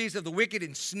iniquities of the wicked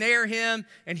ensnare him,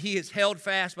 and he is held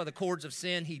fast by the cords of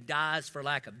sin. He dies for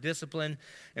lack of discipline,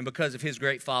 and because of his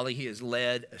great folly, he is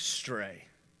led astray.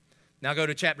 Now go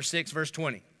to chapter 6, verse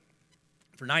 20.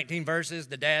 For 19 verses,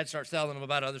 the dad starts telling them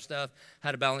about other stuff,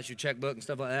 how to balance your checkbook and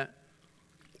stuff like that.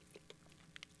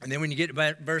 And then when you get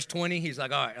to verse 20, he's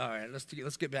like, all right,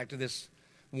 let's get back to this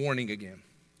warning again.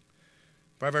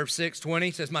 Proverbs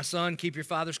 6:20 says, my son, keep your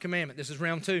father's commandment. This is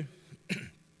round 2.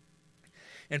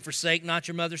 And forsake not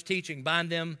your mother's teaching.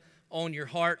 Bind them on your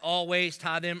heart always.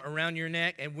 Tie them around your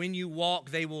neck. And when you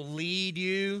walk, they will lead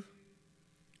you.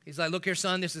 He's like, look here,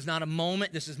 son, this is not a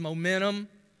moment. This is momentum.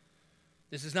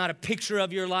 This is not a picture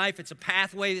of your life. It's a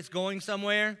pathway that's going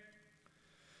somewhere.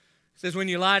 It says, when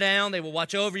you lie down, they will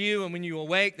watch over you. And when you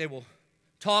awake, they will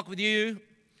talk with you.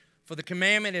 For the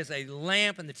commandment is a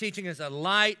lamp, and the teaching is a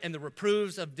light, and the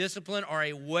reproofs of discipline are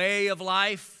a way of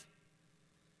life.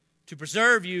 to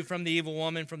preserve you from the evil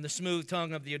woman, from the smooth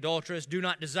tongue of the adulteress. Do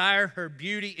not desire her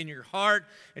beauty in your heart,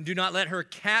 and do not let her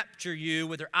capture you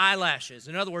with her eyelashes.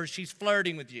 In other words, she's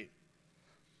flirting with you.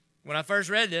 When I first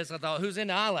read this, I thought, who's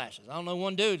into eyelashes? I don't know,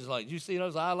 one dude is like, you see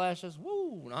those eyelashes?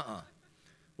 Woo, uh-uh.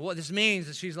 Well, what this means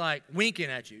is she's like winking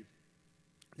at you.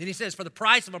 Then he says, for the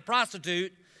price of a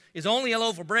prostitute is only a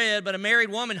loaf of bread, but a married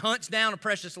woman hunts down a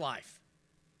precious life.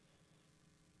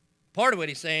 Part of what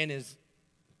he's saying is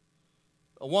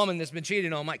a woman that's been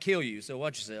cheated on might kill you, so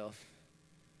watch yourself.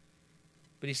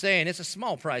 But he's saying it's a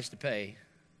small price to pay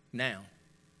now.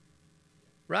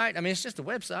 Right? I mean, it's just a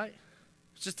website.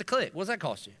 It's just a click. What does that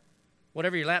cost you?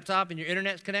 Whatever your laptop and your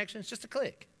internet connection, it's just a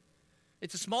click.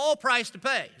 It's a small price to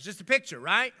pay. It's just a picture,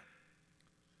 right?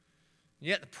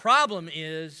 Yet the problem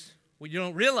is, what you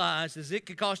don't realize is it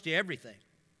could cost you everything.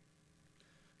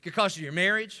 It could cost you your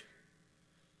marriage.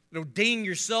 It'll ding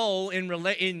your soul in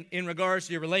regards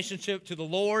to your relationship to the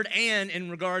Lord and in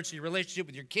regards to your relationship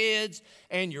with your kids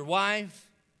and your wife.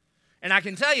 And I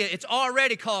can tell you, it's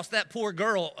already cost that poor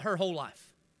girl her whole life.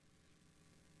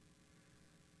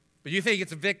 But you think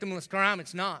it's a victimless crime?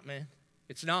 It's not, man.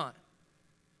 It's not.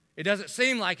 It doesn't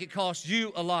seem like it costs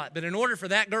you a lot. But in order for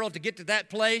that girl to get to that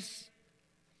place,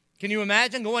 can you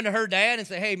imagine going to her dad and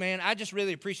say, hey, man, I just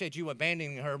really appreciate you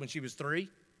abandoning her when she was 3.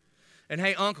 And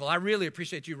hey, uncle, I really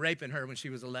appreciate you raping her when she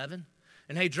was 11.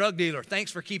 And hey, drug dealer, thanks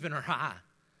for keeping her high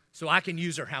so I can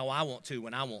use her how I want to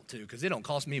when I want to, because it don't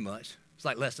cost me much. It's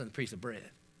like less than a piece of bread.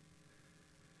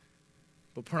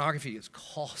 But pornography is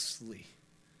costly.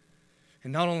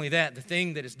 And not only that, the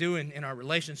thing that it's doing in our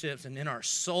relationships and in our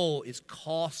soul is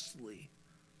costly.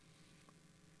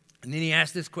 And then he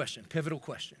asked this question, pivotal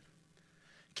question.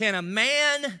 Can a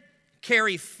man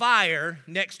carry fire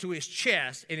next to his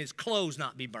chest and his clothes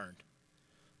not be burned?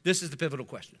 This is the pivotal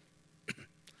question.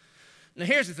 Now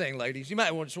here's the thing, ladies. You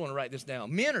might just want to write this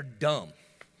down. Men are dumb.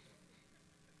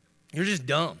 You're just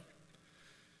dumb.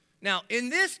 Now, in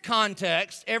this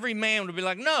context, every man would be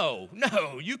like, no,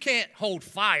 you can't hold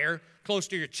fire close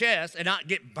to your chest and not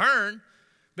get burned.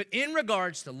 But in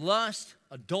regards to lust,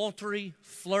 adultery,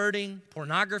 flirting,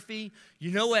 pornography, you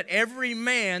know what? Every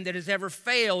man that has ever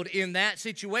failed in that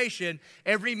situation,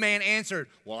 every man answered,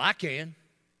 well, I can.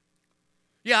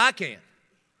 Yeah, I can.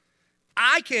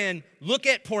 I can look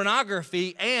at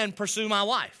pornography and pursue my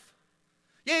wife.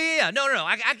 Yeah. No.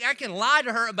 I can lie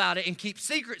to her about it and keep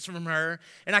secrets from her,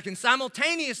 and I can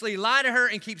simultaneously lie to her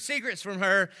and keep secrets from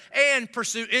her and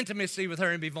pursue intimacy with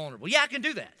her and be vulnerable. Yeah, I can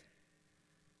do that.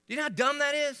 Do you know how dumb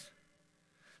that is?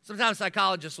 Sometimes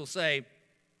psychologists will say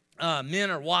men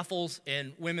are waffles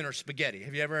and women are spaghetti.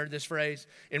 Have you ever heard this phrase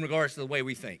in regards to the way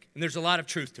we think? And there's a lot of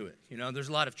truth to it. There's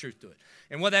a lot of truth to it.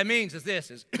 And what that means is this,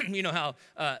 is you know how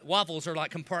waffles are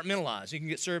like compartmentalized. You can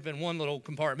get served in one little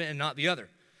compartment and not the other.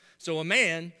 So a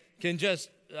man can just,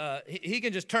 he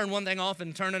can just turn one thing off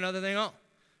and turn another thing on,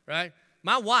 right?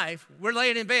 My wife, we're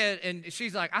laying in bed, and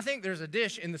she's like, I think there's a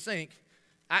dish in the sink.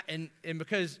 And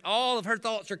because all of her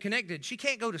thoughts are connected, she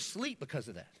can't go to sleep because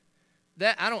of that.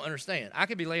 That I don't understand. I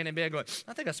could be laying in bed going,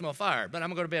 I think I smell fire, but I'm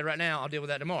going to go to bed right now. I'll deal with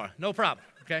that tomorrow. No problem,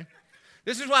 okay?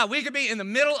 This is why we could be in the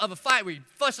middle of a fight where you're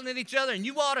fussing at each other, and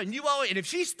you ought to, and if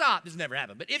she stopped, this never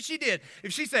happened, but if she did,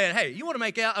 if she said, hey, you want to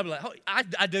make out? I'd be like, oh,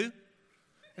 I do.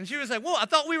 And she would say, well, I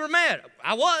thought we were mad.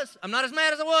 I was. I'm not as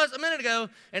mad as I was a minute ago,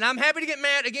 and I'm happy to get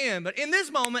mad again. But in this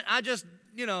moment, I just,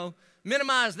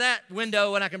 minimize that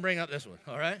window, and I can bring up this one,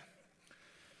 all right?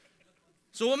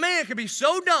 So a man could be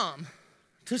so dumb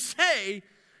to say,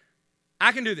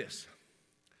 I can do this.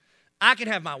 I can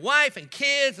have my wife and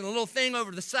kids and a little thing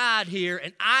over the side here,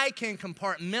 and I can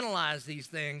compartmentalize these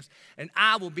things, and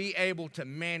I will be able to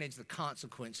manage the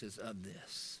consequences of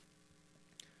this.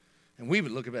 And we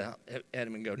would look at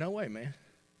him and go, no way, man.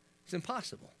 It's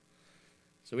impossible.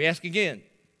 So we ask again,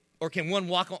 or can one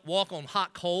walk on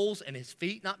hot coals and his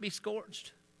feet not be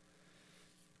scorched?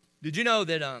 Did you know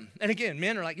that, and again,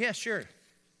 men are like, yeah, sure.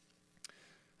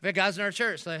 I've had guys in our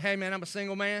church say, hey, man, I'm a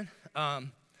single man.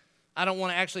 I don't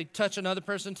want to actually touch another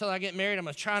person until I get married. I'm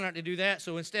going to try not to do that.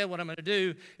 So instead, what I'm going to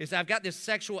do is I've got this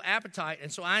sexual appetite,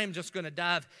 and so I am just going to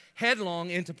dive headlong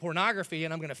into pornography,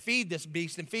 and I'm going to feed this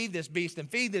beast and feed this beast and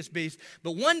feed this beast.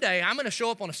 But one day, I'm going to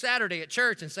show up on a Saturday at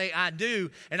church and say, I do,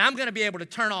 and I'm going to be able to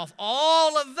turn off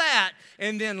all of that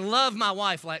and then love my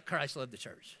wife like Christ loved the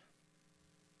church.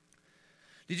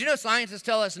 Did you know scientists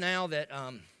tell us now that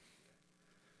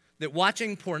that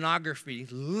watching pornography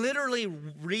literally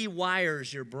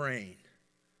rewires your brain?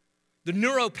 The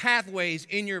neural pathways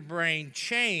in your brain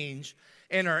change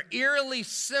and are eerily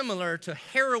similar to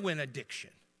heroin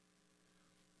addiction.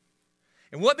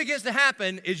 And what begins to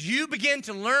happen is you begin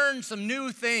to learn some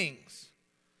new things.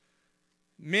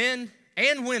 men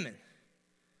and women.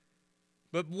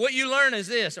 But what you learn is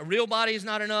this: a real body is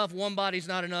not enough, one body's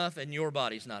not enough, and your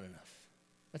body's not enough.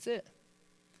 That's it.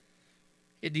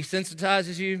 It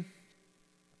desensitizes you.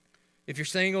 If you're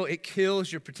single, it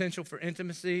kills your potential for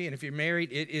intimacy. And if you're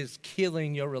married, it is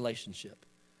killing your relationship.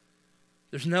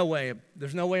 There's no way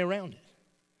around it.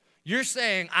 You're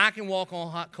saying, I can walk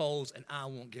on hot coals and I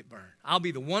won't get burned. I'll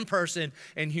be the one person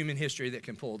in human history that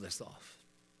can pull this off.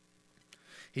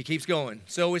 He keeps going.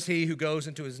 So is he who goes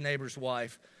into his neighbor's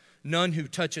wife. None who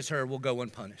touches her will go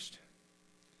unpunished.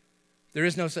 There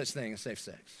is no such thing as safe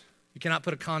sex. You cannot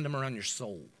put a condom around your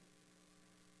soul.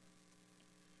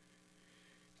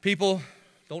 People,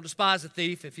 don't despise a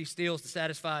thief if he steals to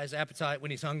satisfy his appetite when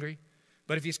he's hungry.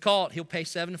 But if he's caught, he'll pay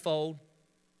sevenfold,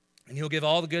 and he'll give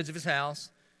all the goods of his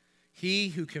house. He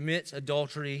who commits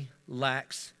adultery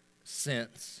lacks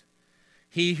sense.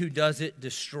 He who does it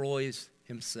destroys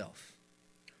himself.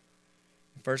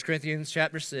 In 1 Corinthians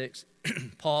chapter 6,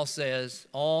 Paul says,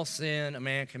 all sin a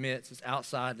man commits is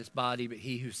outside this body, but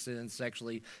he who sins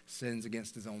sexually sins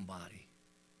against his own body.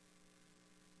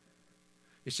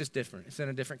 It's just different. It's in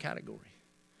a different category.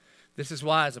 This is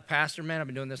why, as a pastor, man, I've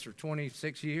been doing this for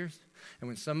 26 years. And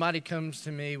when somebody comes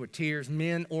to me with tears,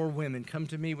 men or women come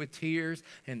to me with tears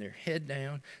and their head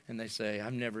down, and they say,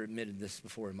 I've never admitted this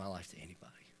before in my life to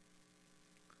anybody.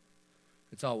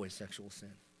 It's always sexual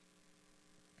sin.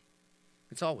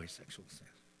 It's always sexual sin.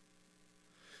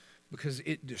 Because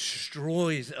it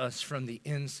destroys us from the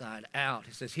inside out.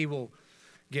 He says he will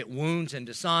get wounds and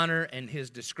dishonor, and his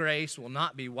disgrace will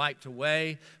not be wiped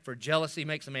away. For jealousy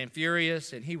makes a man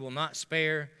furious, and he will not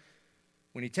spare.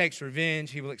 When he takes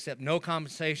revenge, he will accept no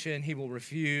compensation. He will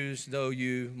refuse, though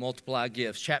you multiply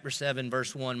gifts. Chapter 7,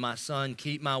 verse 1, my son,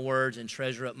 keep my words and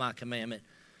treasure up my commandment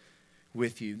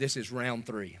with you. This is round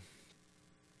 3.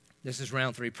 This is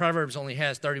round 3. Proverbs only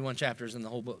has 31 chapters in the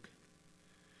whole book.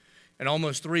 And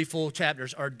almost 3 full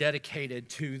chapters are dedicated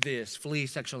to this: flee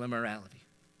sexual immorality.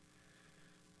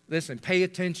 Listen, pay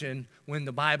attention when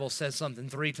the Bible says something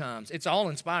 3 times. It's all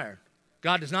inspired.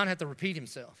 God does not have to repeat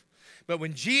himself. But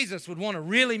when Jesus would want to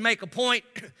really make a point,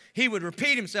 he would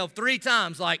repeat himself 3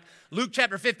 times. Like Luke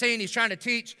chapter 15, he's trying to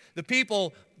teach the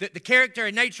people the character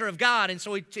and nature of God. And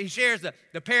so he shares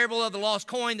the parable of the lost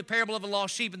coin, the parable of the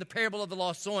lost sheep, and the parable of the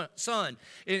lost son.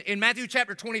 In Matthew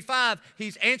chapter 25,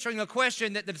 he's answering a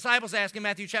question that the disciples ask in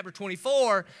Matthew chapter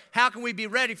 24, how can we be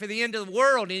ready for the end of the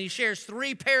world? And he shares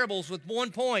 3 parables with one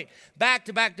point, back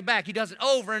to back to back. He does it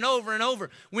over and over and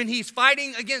over. When he's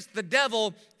fighting against the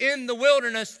devil in the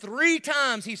wilderness, 3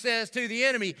 times he says to the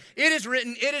enemy, it is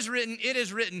written, it is written, it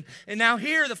is written. And now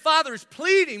here the father is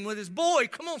pleading with his boy,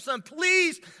 come on son,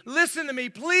 please listen to me,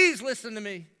 please listen to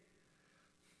me.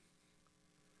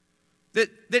 That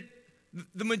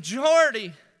the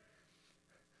majority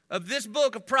of this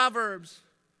book of Proverbs,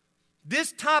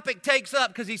 this topic takes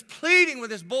up because he's pleading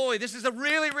with his boy. This is a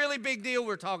really, really big deal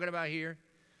we're talking about here.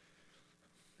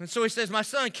 And so he says, my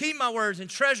son, keep my words and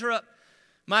treasure up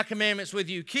my commandments with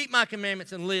you. Keep my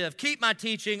commandments and live. Keep my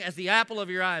teaching as the apple of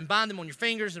your eye, and bind them on your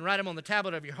fingers and write them on the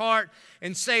tablet of your heart,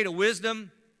 and say to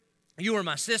wisdom, you are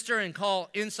my sister, and call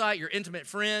insight your intimate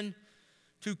friend,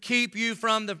 to keep you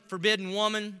from the forbidden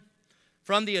woman,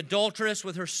 from the adulteress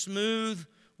with her smooth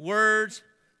words.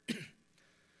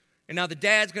 And now the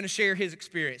dad's going to share his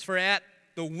experience. For at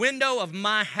the window of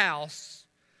my house,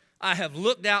 I have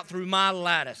looked out through my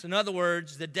lattice. In other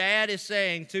words, the dad is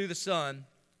saying to the son,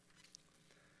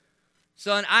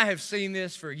 son, I have seen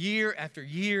this for year after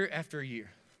year after year.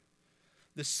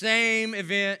 The same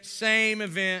event, same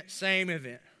event, same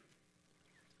event.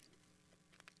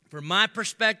 From my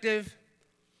perspective,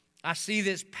 I see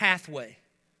this pathway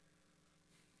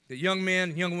that young men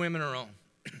and young women are on.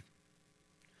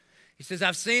 He says,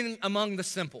 I've seen among the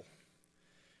simple.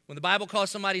 When the Bible calls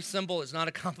somebody simple, it's not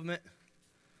a compliment.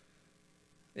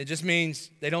 It just means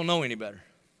they don't know any better.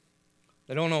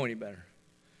 They don't know any better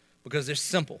because they're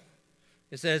simple.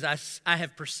 It says, I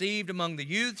have perceived among the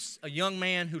youths a young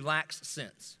man who lacks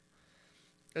sense.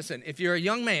 Listen, if you're a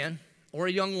young man or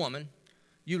a young woman,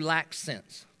 you lack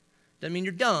sense. Doesn't mean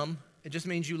you're dumb. It just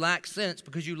means you lack sense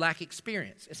because you lack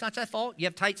experience. It's not your fault. You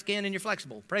have tight skin and you're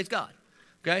flexible. Praise God.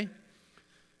 Okay?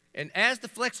 And as the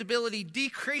flexibility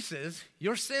decreases,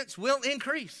 your sense will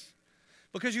increase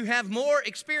because you have more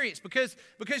experience. Because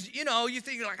you know, you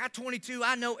think like, I'm 22,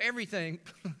 I know everything.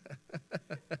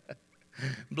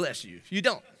 Bless you. You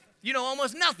don't. You know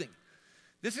almost nothing.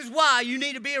 This is why you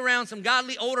need to be around some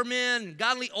godly older men and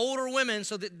godly older women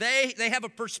so that they have a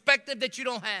perspective that you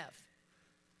don't have.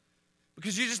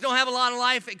 Because you just don't have a lot of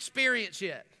life experience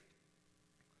yet.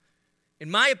 In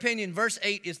my opinion, verse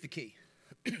 8 is the key.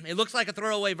 It looks like a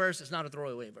throwaway verse. It's not a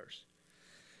throwaway verse.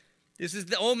 This is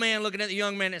the old man looking at the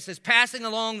young man. It says, passing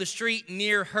along the street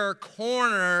near her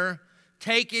corner,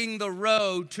 taking the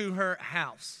road to her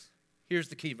house. Here's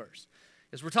the key verse.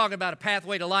 As we're talking about a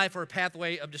pathway to life or a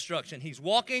pathway of destruction. He's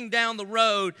walking down the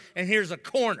road, and here's a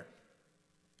corner.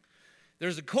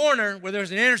 There's a corner where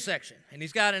there's an intersection, and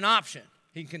he's got an option.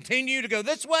 He can continue to go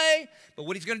this way, but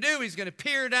what he's going to do, he's going to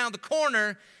peer down the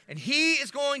corner, and he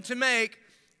is going to make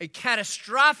a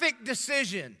catastrophic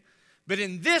decision. But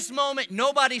in this moment,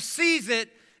 nobody sees it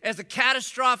as a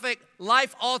catastrophic,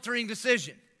 life-altering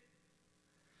decision.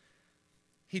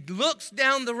 He looks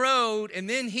down the road, and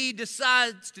then he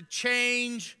decides to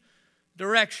change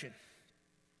direction.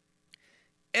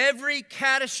 Every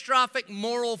catastrophic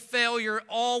moral failure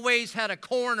always had a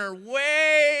corner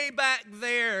way back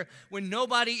there when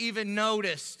nobody even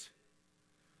noticed.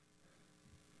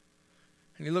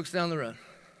 And he looks down the road.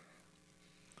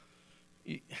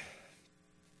 You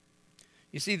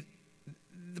see,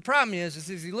 the problem is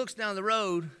as he looks down the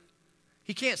road,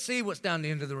 he can't see what's down the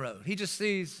end of the road. He just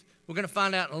sees, we're going to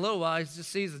find out in a little while, he just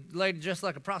sees a lady dressed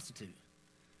like a prostitute.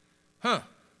 Well,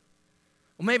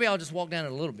 maybe I'll just walk down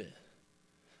it a little bit.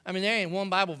 I mean, there ain't one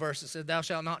Bible verse that says, thou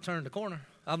shalt not turn the corner.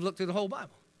 I've looked through the whole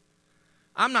Bible.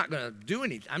 I'm not going to do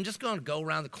anything. I'm just going to go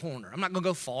around the corner. I'm not going to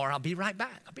go far. I'll be right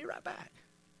back.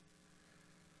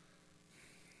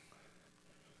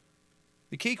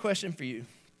 The key question for you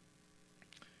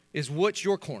is, what's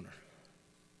your corner?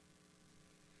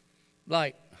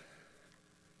 Like,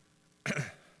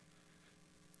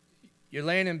 you're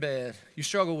laying in bed, you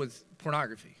struggle with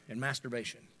pornography and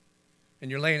masturbation, and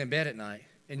you're laying in bed at night,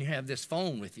 and you have this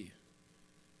phone with you.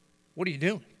 What are you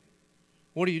doing?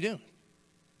 What are you doing?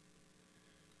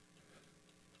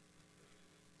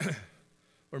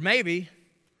 Or maybe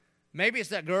it's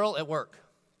that girl at work.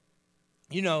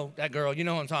 You know that girl, you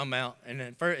know what I'm talking about.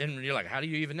 And you're like, how do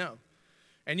you even know?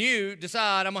 And you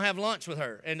decide, I'm going to have lunch with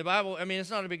her. And the Bible, I mean, it's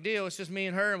not a big deal. It's just me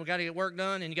and her, and we got to get work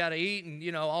done, and you got to eat, and,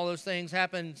 you know, all those things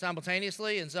happen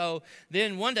simultaneously. And so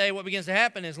then one day what begins to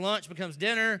happen is lunch becomes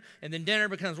dinner, and then dinner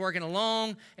becomes working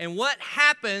along. And what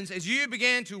happens is you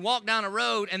begin to walk down a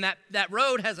road, and that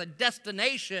road has a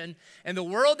destination, and the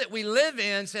world that we live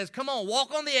in says, come on,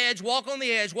 walk on the edge, walk on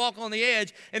the edge, walk on the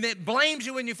edge, and it blames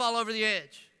you when you fall over the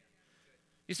edge.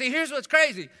 You see, here's what's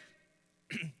crazy.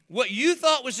 What you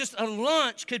thought was just a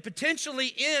lunch could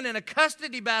potentially end in a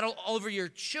custody battle over your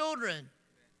children.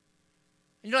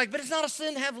 And you're like, but it's not a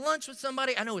sin to have lunch with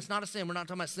somebody. I know it's not a sin. We're not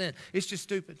talking about sin. It's just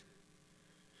stupid.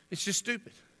 It's just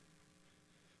stupid.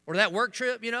 Or that work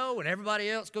trip, you know, when everybody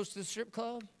else goes to the strip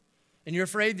club, and you're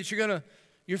afraid that you're gonna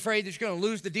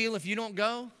lose the deal if you don't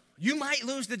go. You might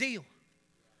lose the deal,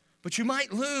 but you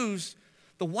might lose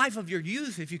the wife of your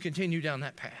youth if you continue down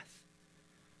that path.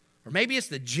 Or maybe it's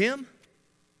the gym.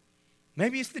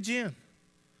 Maybe it's the gym.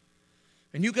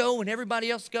 And you go when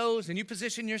everybody else goes, and you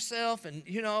position yourself, and,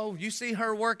 you know, you see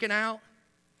her working out.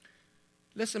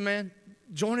 Listen, man,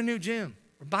 join a new gym.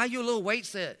 Or buy you a little weight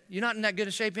set. You're not in that good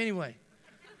a shape anyway.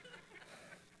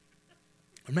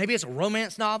 Or maybe it's a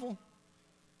romance novel.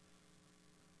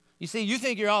 You see, you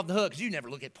think you're off the hook because you never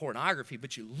look at pornography,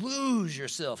 but you lose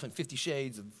yourself in 50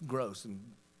 Shades of Gross. And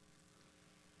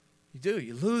you do.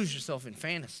 You lose yourself in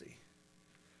fantasy.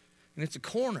 And it's a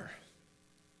corner.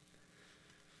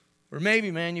 Or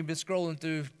maybe, man, you've been scrolling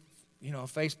through, you know,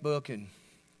 Facebook, and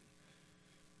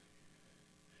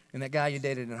that guy you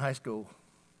dated in high school,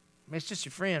 I mean, it's just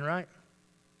your friend, right?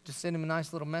 Just send him a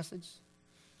nice little message.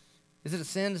 Is it a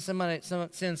sin to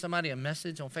send somebody a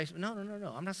message on Facebook? No.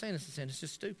 I'm not saying it's a sin. It's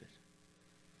just stupid.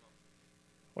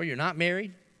 Or you're not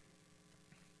married,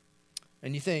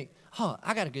 and you think, oh,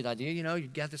 I got a good idea. You know, you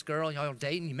got this girl, y'all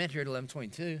dating, you met her at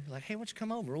 11:22. You're like, hey, why don't you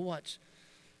come over? We'll watch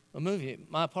a movie at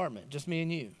my apartment, just me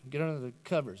and you. Get under the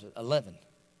covers at 11.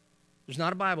 There's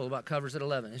not a Bible about covers at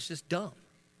 11. It's just dumb.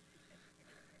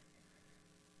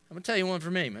 I'm going to tell you one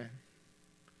for me, man.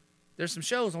 There's some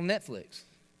shows on Netflix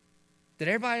that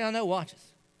everybody I know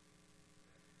watches.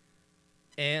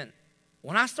 And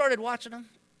when I started watching them,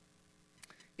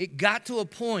 it got to a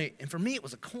point, and for me it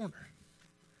was a corner.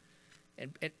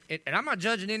 And I'm not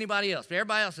judging anybody else, but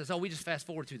everybody else says, oh, we just fast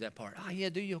forward through that part. Oh, yeah,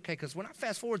 do you? Okay, because when I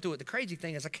fast forward through it, the crazy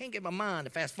thing is I can't get my mind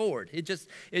to fast forward.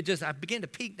 I begin to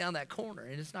peek down that corner,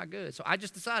 and it's not good. So I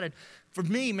just decided, for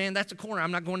me, man, that's a corner.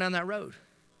 I'm not going down that road.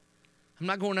 I'm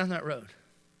not going down that road.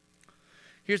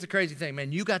 Here's the crazy thing,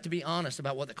 man. You got to be honest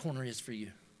about what the corner is for you.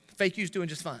 Fake you's doing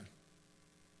just fine.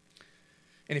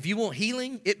 And if you want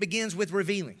healing, it begins with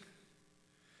revealing.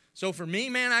 So for me,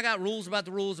 man, I got rules about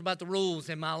the rules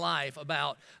in my life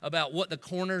about what the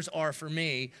corners are for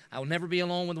me. I will never be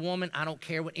alone with a woman. I don't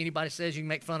care what anybody says. You can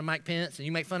make fun of Mike Pence and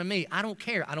you make fun of me. I don't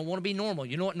care. I don't want to be normal.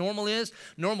 You know what normal is?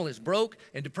 Normal is broke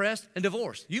and depressed and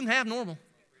divorced. You can have normal.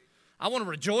 I want to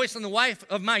rejoice in the wife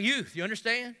of my youth. You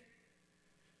understand?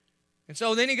 And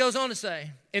so then he goes on to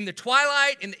say, in the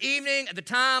twilight, in the evening, at the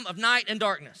time of night and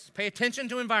darkness. Pay attention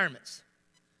to environments.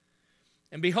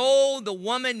 And behold, the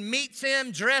woman meets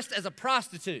him dressed as a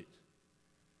prostitute.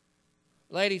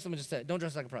 Ladies, let me just say, don't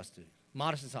dress like a prostitute.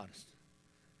 Modest is hottest.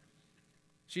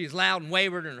 She is loud and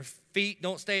wayward, and her feet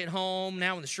don't stay at home,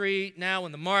 now in the street, now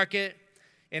in the market.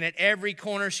 And at every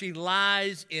corner she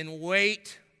lies in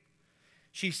wait.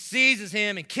 She seizes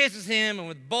him and kisses him, and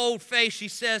with bold face she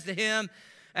says to him,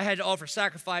 I had to offer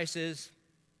sacrifices,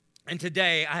 and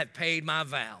today I have paid my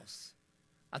vows.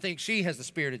 I think she has the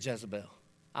spirit of Jezebel.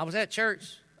 I was at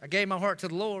church. I gave my heart to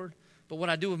the Lord, but what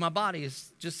I do with my body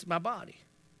is just my body.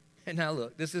 And now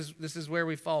look, this is where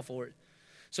we fall for it.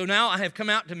 So now I have come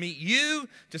out to meet you,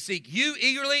 to seek you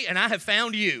eagerly, and I have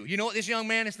found you. You know what this young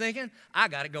man is thinking? I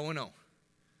got it going on.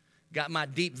 Got my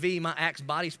Deep V, my Axe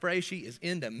body spray. She is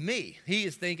into me. He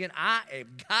is thinking, I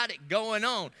have got it going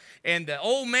on. And the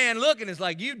old man looking is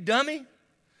like, you dummy.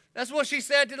 That's what she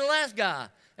said to the last guy,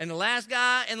 and the last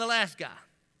guy, and the last guy.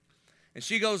 And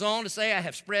she goes on to say, I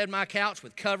have spread my couch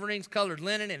with coverings, colored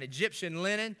linen, and Egyptian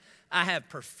linen. I have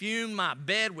perfumed my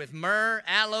bed with myrrh,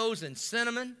 aloes, and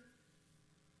cinnamon.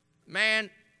 Man,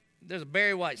 there's a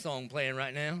Barry White song playing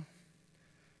right now.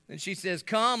 And she says,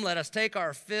 come, let us take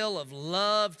our fill of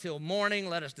love till morning.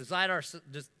 Let us delight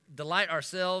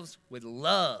ourselves with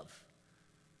love.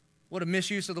 What a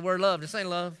misuse of the word love. This ain't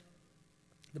love.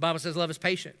 The Bible says love is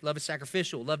patient. Love is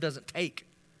sacrificial. Love doesn't take.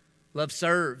 Love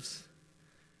serves.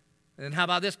 And then how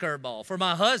about this curveball? For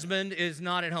my husband is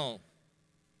not at home.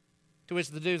 To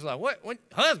which the dude's like, what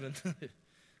husband?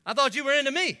 I thought you were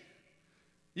into me.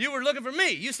 You were looking for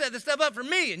me. You set this stuff up for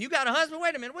me, and you got a husband?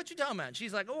 Wait a minute, what you talking about? And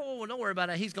she's like, oh, don't worry about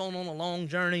it. He's going on a long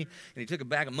journey, and he took a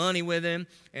bag of money with him,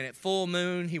 and at full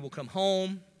moon he will come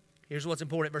home. Here's what's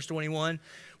important, verse 21.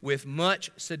 With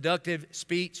much seductive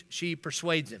speech she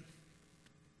persuades him.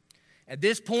 At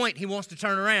this point, he wants to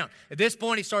turn around. At this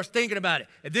point, he starts thinking about it.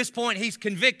 At this point, he's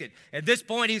convicted. At this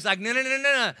point, he's like,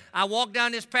 no. I walked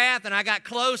down this path, and I got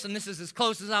close, and this is as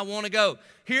close as I want to go.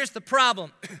 Here's the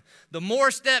problem. The more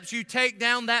steps you take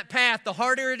down that path, the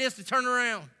harder it is to turn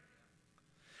around.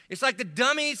 It's like the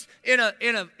dummies in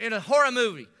a horror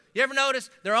movie. You ever notice?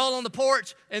 They're all on the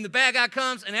porch, and the bad guy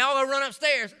comes, and they all go run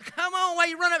upstairs. Come on, why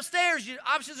you run upstairs? Your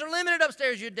options are limited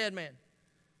upstairs. You're a dead man.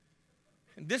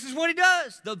 And this is what he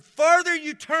does. The further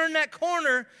you turn that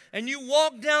corner and you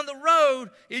walk down the road,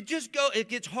 it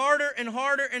gets harder and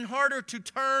harder and harder to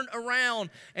turn around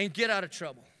and get out of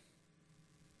trouble.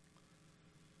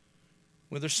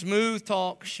 With her smooth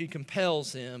talk, she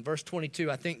compels him. Verse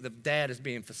 22, I think the dad is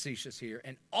being facetious here.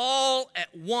 And all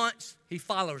at once, he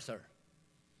follows her.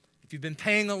 If you've been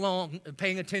paying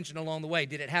attention along the way,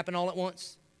 did it happen all at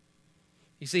once?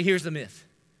 You see, here's the myth.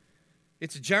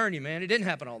 It's a journey, man. It didn't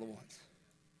happen all at once.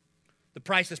 The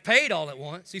price is paid all at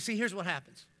once. You see, here's what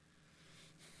happens.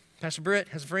 Pastor Britt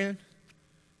has a friend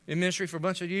in ministry for a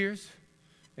bunch of years,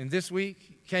 and this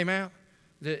week came out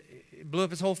that it blew up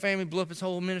his whole family, blew up his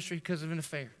whole ministry because of an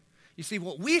affair. You see,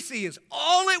 what we see is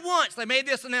all at once, they made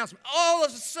this announcement, all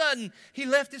of a sudden, he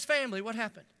left his family. What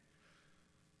happened?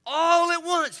 All at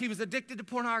once, he was addicted to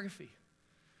pornography.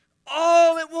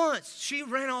 All at once, she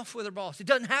ran off with her boss. It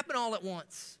doesn't happen all at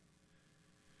once.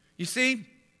 You see,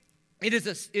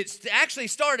 it's actually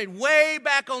started way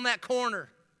back on that corner.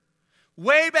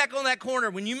 Way back on that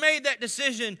corner when you made that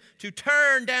decision to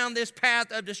turn down this path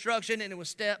of destruction, and it was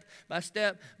step by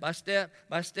step by step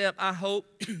by step. I hope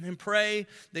and pray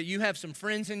that you have some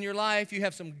friends in your life, you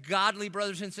have some godly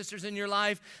brothers and sisters in your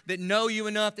life that know you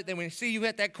enough that when they see you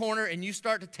at that corner and you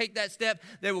start to take that step,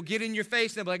 they will get in your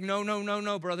face and they'll be like,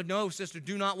 no, brother, no, sister,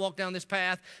 do not walk down this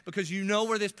path, because you know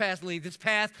where this path leads. This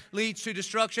path leads to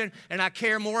destruction, and I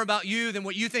care more about you than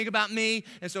what you think about me,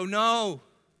 and so no.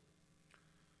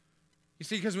 You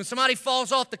see, because when somebody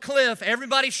falls off the cliff,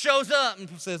 everybody shows up and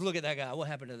says, look at that guy. What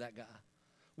happened to that guy?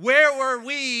 Where were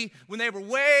we when they were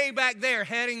way back there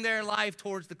heading their life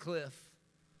towards the cliff?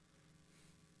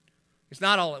 It's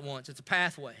not all at once. It's a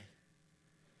pathway.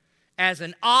 As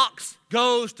an ox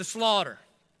goes to slaughter.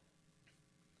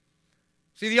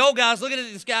 See, the old guy's looking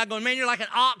at this guy going, man, you're like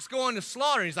an ox going to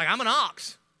slaughter. And he's like, I'm an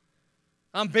ox.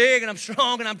 I'm big and I'm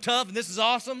strong and I'm tough and this is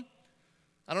awesome.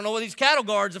 I don't know what these cattle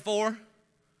guards are for.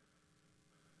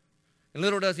 And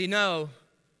little does he know,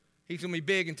 he's going to be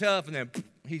big and tough, and then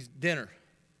he's dinner.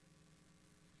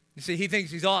 You see, he thinks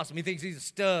he's awesome. He thinks he's a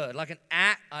stud, like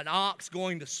an ox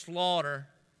going to slaughter,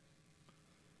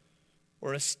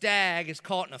 or a stag is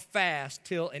caught in a fast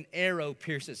till an arrow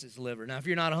pierces its liver. Now, if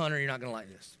you're not a hunter, you're not going to like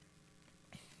this.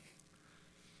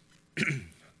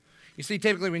 You see,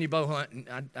 typically when you bow hunt,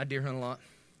 and I deer hunt a lot,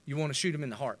 you want to shoot them in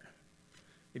the heart.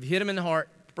 If you hit them in the heart,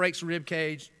 breaks the rib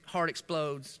cage, heart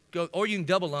explodes, or you can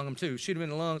double lung them too. Shoot them in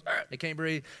the lungs, they can't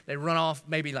breathe. They run off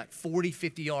maybe like 40,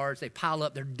 50 yards. They pile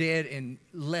up, they're dead in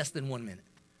less than 1 minute.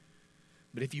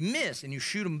 But if you miss and you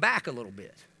shoot them back a little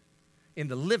bit in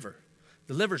the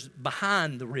liver's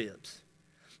behind the ribs.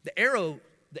 The arrow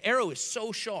is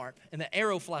so sharp and the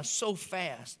arrow flies so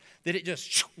fast that it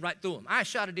just right through him. I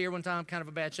shot a deer one time, kind of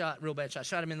a bad shot, real bad shot.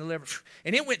 Shot him in the liver,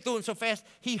 and it went through him so fast,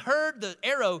 he heard the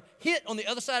arrow hit on the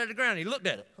other side of the ground. He looked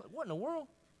at it. What in the world?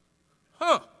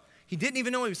 He didn't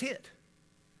even know he was hit.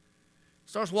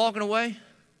 Starts walking away.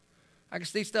 I can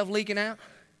see stuff leaking out.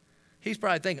 He's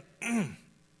probably thinking,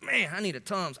 man, I need a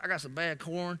Tums. I got some bad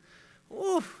corn.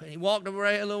 Oof. And he walked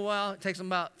away a little while. It takes him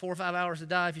about 4 or 5 hours to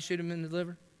die if you shoot him in the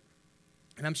liver.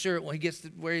 And I'm sure when he gets to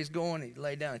where he's going, he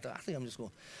laid down. He thought, I think I'm just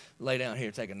going to lay down here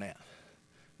and take a nap.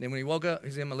 Then when he woke up,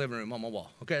 he's in my living room on my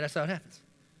wall. Okay, that's how it happens.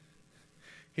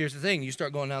 Here's the thing. You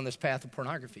start going down this path of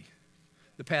pornography,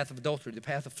 the path of adultery, the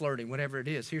path of flirting, whatever it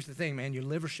is. Here's the thing, man. Your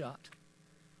liver shot.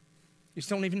 You just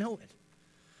don't even know it.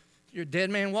 You're a dead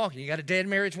man walking. You got a dead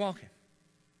marriage walking.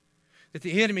 That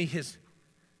the enemy has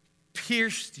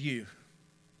pierced you.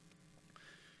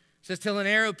 It says, till an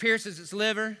arrow pierces its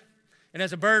liver, and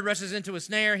as a bird rushes into a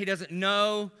snare, he doesn't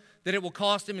know that it will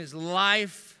cost him his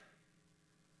life.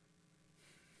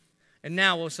 And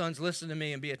now, O sons, listen to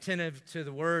me and be attentive to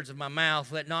the words of my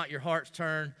mouth. Let not your hearts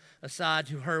turn aside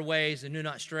to her ways, and do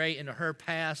not stray into her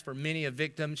paths, for many a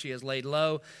victim she has laid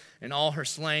low, and all her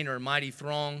slain are a mighty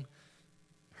throng.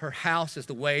 Her house is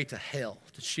the way to hell,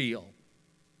 to Sheol,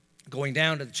 going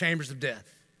down to the chambers of death.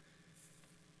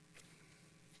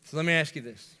 So let me ask you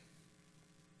this.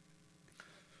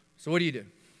 So what do you do?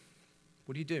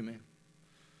 What do you do, man?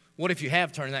 What if you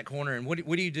have turned that corner, and what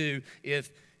do you do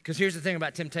if, because here's the thing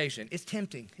about temptation. It's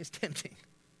tempting. It's tempting.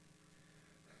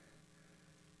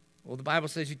 Well, the Bible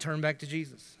says you turn back to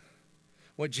Jesus.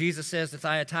 What Jesus says to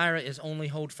Thyatira is only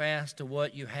hold fast to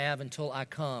what you have until I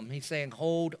come. He's saying,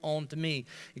 hold on to me.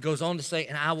 He goes on to say,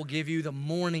 and I will give you the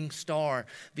morning star.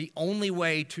 The only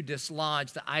way to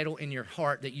dislodge the idol in your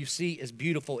heart that you see as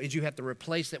beautiful is you have to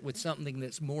replace it with something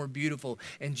that's more beautiful,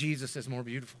 and Jesus is more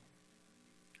beautiful.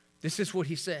 This is what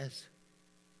he says.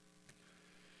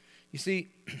 You see,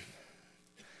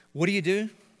 what do?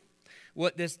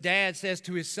 What this dad says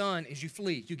to his son is you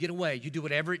flee, you get away, you do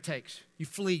whatever it takes. You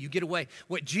flee, you get away.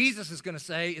 What Jesus is going to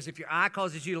say is if your eye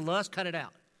causes you to lust, cut it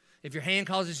out. If your hand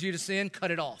causes you to sin, cut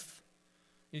it off.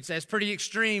 You'd say, it's pretty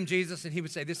extreme, Jesus. And he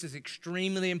would say, this is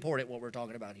extremely important what we're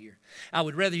talking about here. I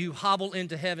would rather you hobble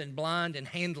into heaven blind and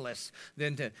handless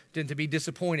than to be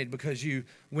disappointed because you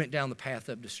went down the path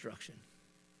of destruction.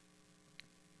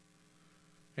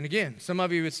 And again, some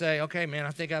of you would say, okay, man,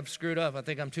 I think I've screwed up. I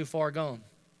think I'm too far gone.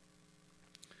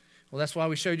 Well, that's why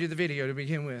we showed you the video to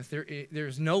begin with. There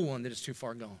is no one that is too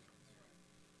far gone.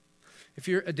 If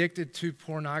you're addicted to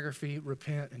pornography,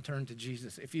 repent and turn to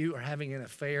Jesus. If you are having an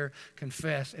affair,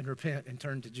 confess and repent and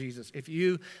turn to Jesus. If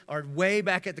you are way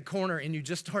back at the corner and you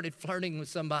just started flirting with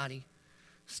somebody,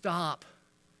 stop,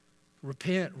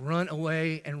 repent, run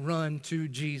away, and run to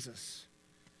Jesus.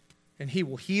 And he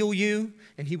will heal you,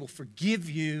 and he will forgive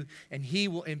you, and he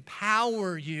will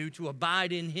empower you to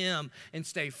abide in him and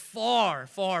stay far,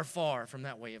 far, far from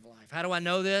that way of life. How do I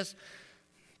know this?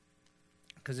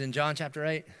 Because in John chapter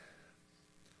 8,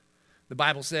 the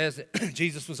Bible says that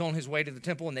Jesus was on his way to the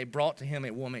temple, and they brought to him a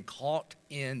woman caught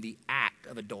in the act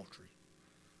of adultery.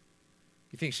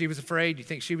 You think she was afraid? You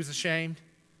think she was ashamed?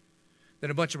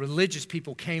 Then a bunch of religious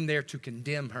people came there to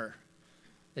condemn her.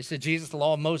 They said, Jesus, the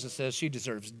law of Moses says she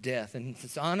deserves death. And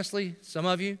it's honestly, some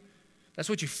of you, that's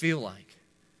what you feel like.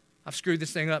 I've screwed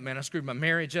this thing up, man. I screwed my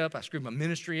marriage up. I screwed my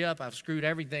ministry up. I've screwed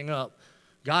everything up.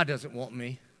 God doesn't want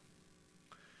me.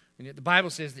 And yet the Bible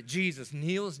says that Jesus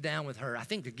kneels down with her, I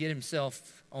think to get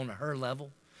himself on her level,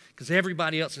 because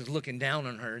everybody else is looking down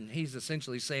on her. And he's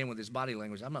essentially saying with his body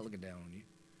language, I'm not looking down on you.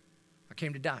 I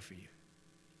came to die for you.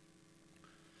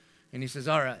 And he says,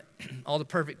 all right, all the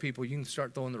perfect people, you can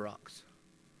start throwing the rocks.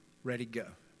 Ready, go.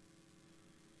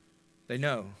 They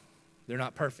know they're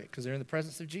not perfect because they're in the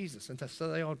presence of Jesus. And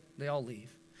so they all leave.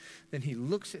 Then he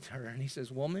looks at her and he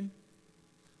says, woman,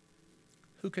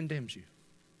 who condemns you?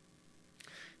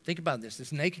 Think about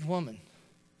this naked woman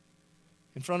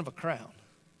in front of a crowd.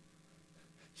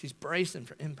 She's bracing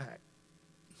for impact.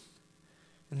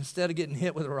 And instead of getting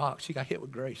hit with a rock, she got hit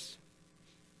with grace.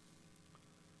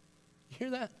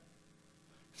 hear that?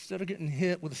 Instead of getting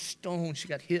hit with a stone, she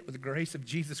got hit with the grace of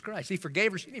Jesus Christ. He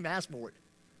forgave her. She didn't even ask for it.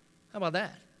 How about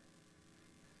that?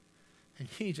 And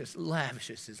he just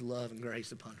lavishes his love and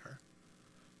grace upon her.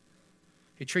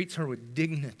 He treats her with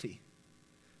dignity,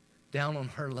 down on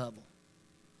her level.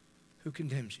 Who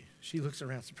condemns you? She looks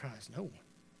around surprised. No one.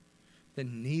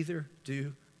 Then neither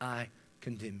do I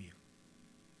condemn you.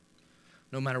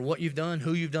 No matter what you've done,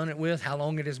 who you've done it with, how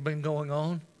long it has been going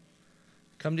on,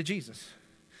 come to Jesus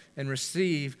and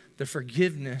receive the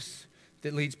forgiveness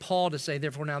that leads Paul to say,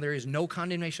 therefore now there is no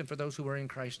condemnation for those who are in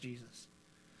Christ Jesus.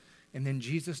 And then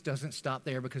Jesus doesn't stop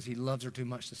there because he loves her too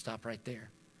much to stop right there.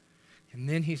 And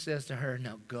then he says to her,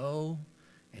 now go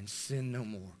and sin no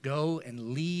more. Go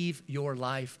and leave your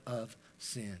life of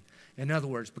sin. In other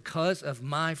words, because of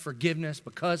my forgiveness,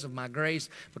 because of my grace,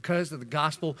 because of the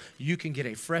gospel, you can get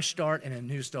a fresh start and a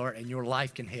new start, and your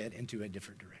life can head into a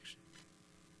different direction.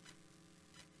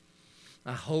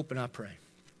 I hope and I pray,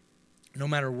 no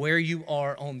matter where you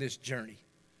are on this journey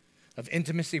of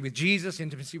intimacy with Jesus,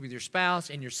 intimacy with your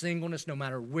spouse, in your singleness, no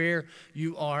matter where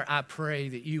you are, I pray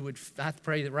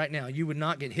that right now you would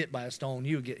not get hit by a stone.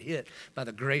 You would get hit by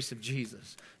the grace of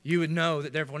Jesus. You would know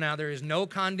that therefore now there is no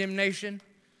condemnation,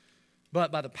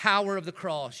 but by the power of the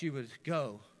cross, you would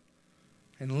go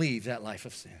and leave that life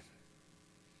of sin.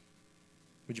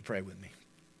 Would you pray with me?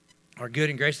 Our good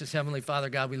and gracious Heavenly Father,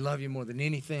 God, we love you more than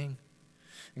anything.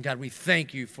 And God, we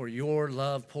thank you for your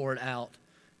love poured out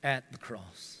at the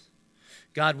cross.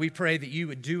 God, we pray that you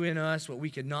would do in us what we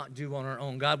could not do on our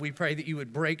own. God, we pray that you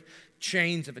would break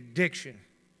chains of addiction.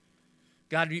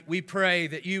 God, we pray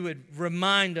that you would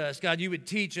remind us, God, you would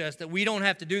teach us that we don't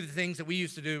have to do the things that we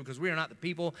used to do because we are not the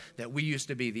people that we used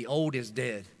to be. The old is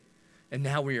dead, and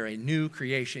now we are a new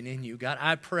creation in you. God,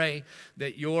 I pray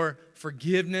that your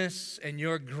forgiveness and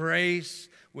your grace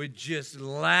would just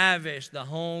lavish the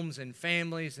homes and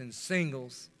families and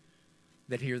singles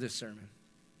that hear this sermon.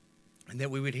 And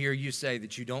that we would hear you say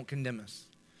that you don't condemn us,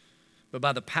 but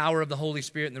by the power of the Holy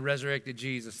Spirit and the resurrected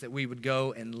Jesus, that we would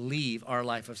go and leave our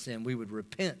life of sin. We would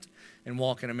repent and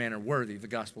walk in a manner worthy of the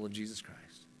gospel of Jesus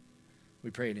Christ.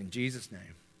 We pray it in Jesus'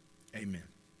 name. Amen.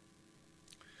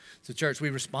 So church, we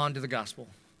respond to the gospel.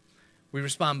 We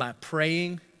respond by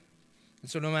praying.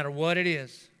 And so no matter what it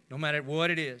is,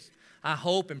 I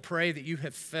hope and pray that you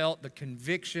have felt the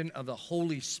conviction of the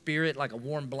Holy Spirit like a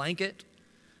warm blanket,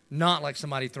 not like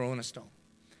somebody throwing a stone.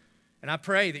 And I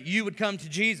pray that you would come to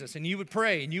Jesus and you would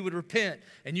pray and you would repent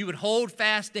and you would hold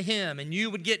fast to him and you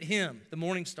would get him, the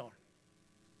morning star.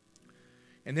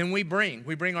 And then we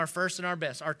bring our first and our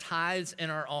best, our tithes and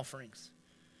our offerings,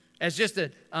 as just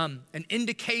an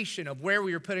indication of where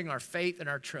we are putting our faith and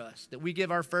our trust, that we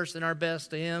give our first and our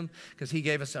best to him because he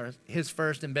gave us his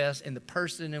first and best in the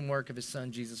person and work of his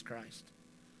son, Jesus Christ.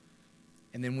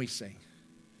 And then we sing.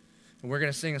 And we're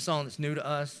going to sing a song that's new to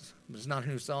us, but it's not a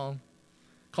new song,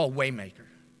 called Waymaker.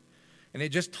 And it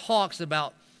just talks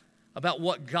about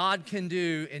what God can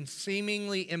do in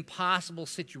seemingly impossible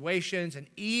situations, and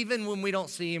even when we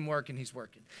don't see him working, he's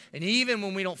working. And even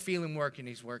when we don't feel him working,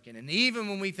 he's working. And even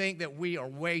when we think that we are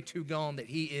way too gone, that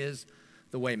he is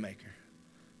the Waymaker.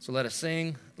 So let us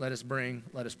sing, let us bring,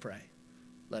 let us pray,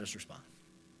 let us respond.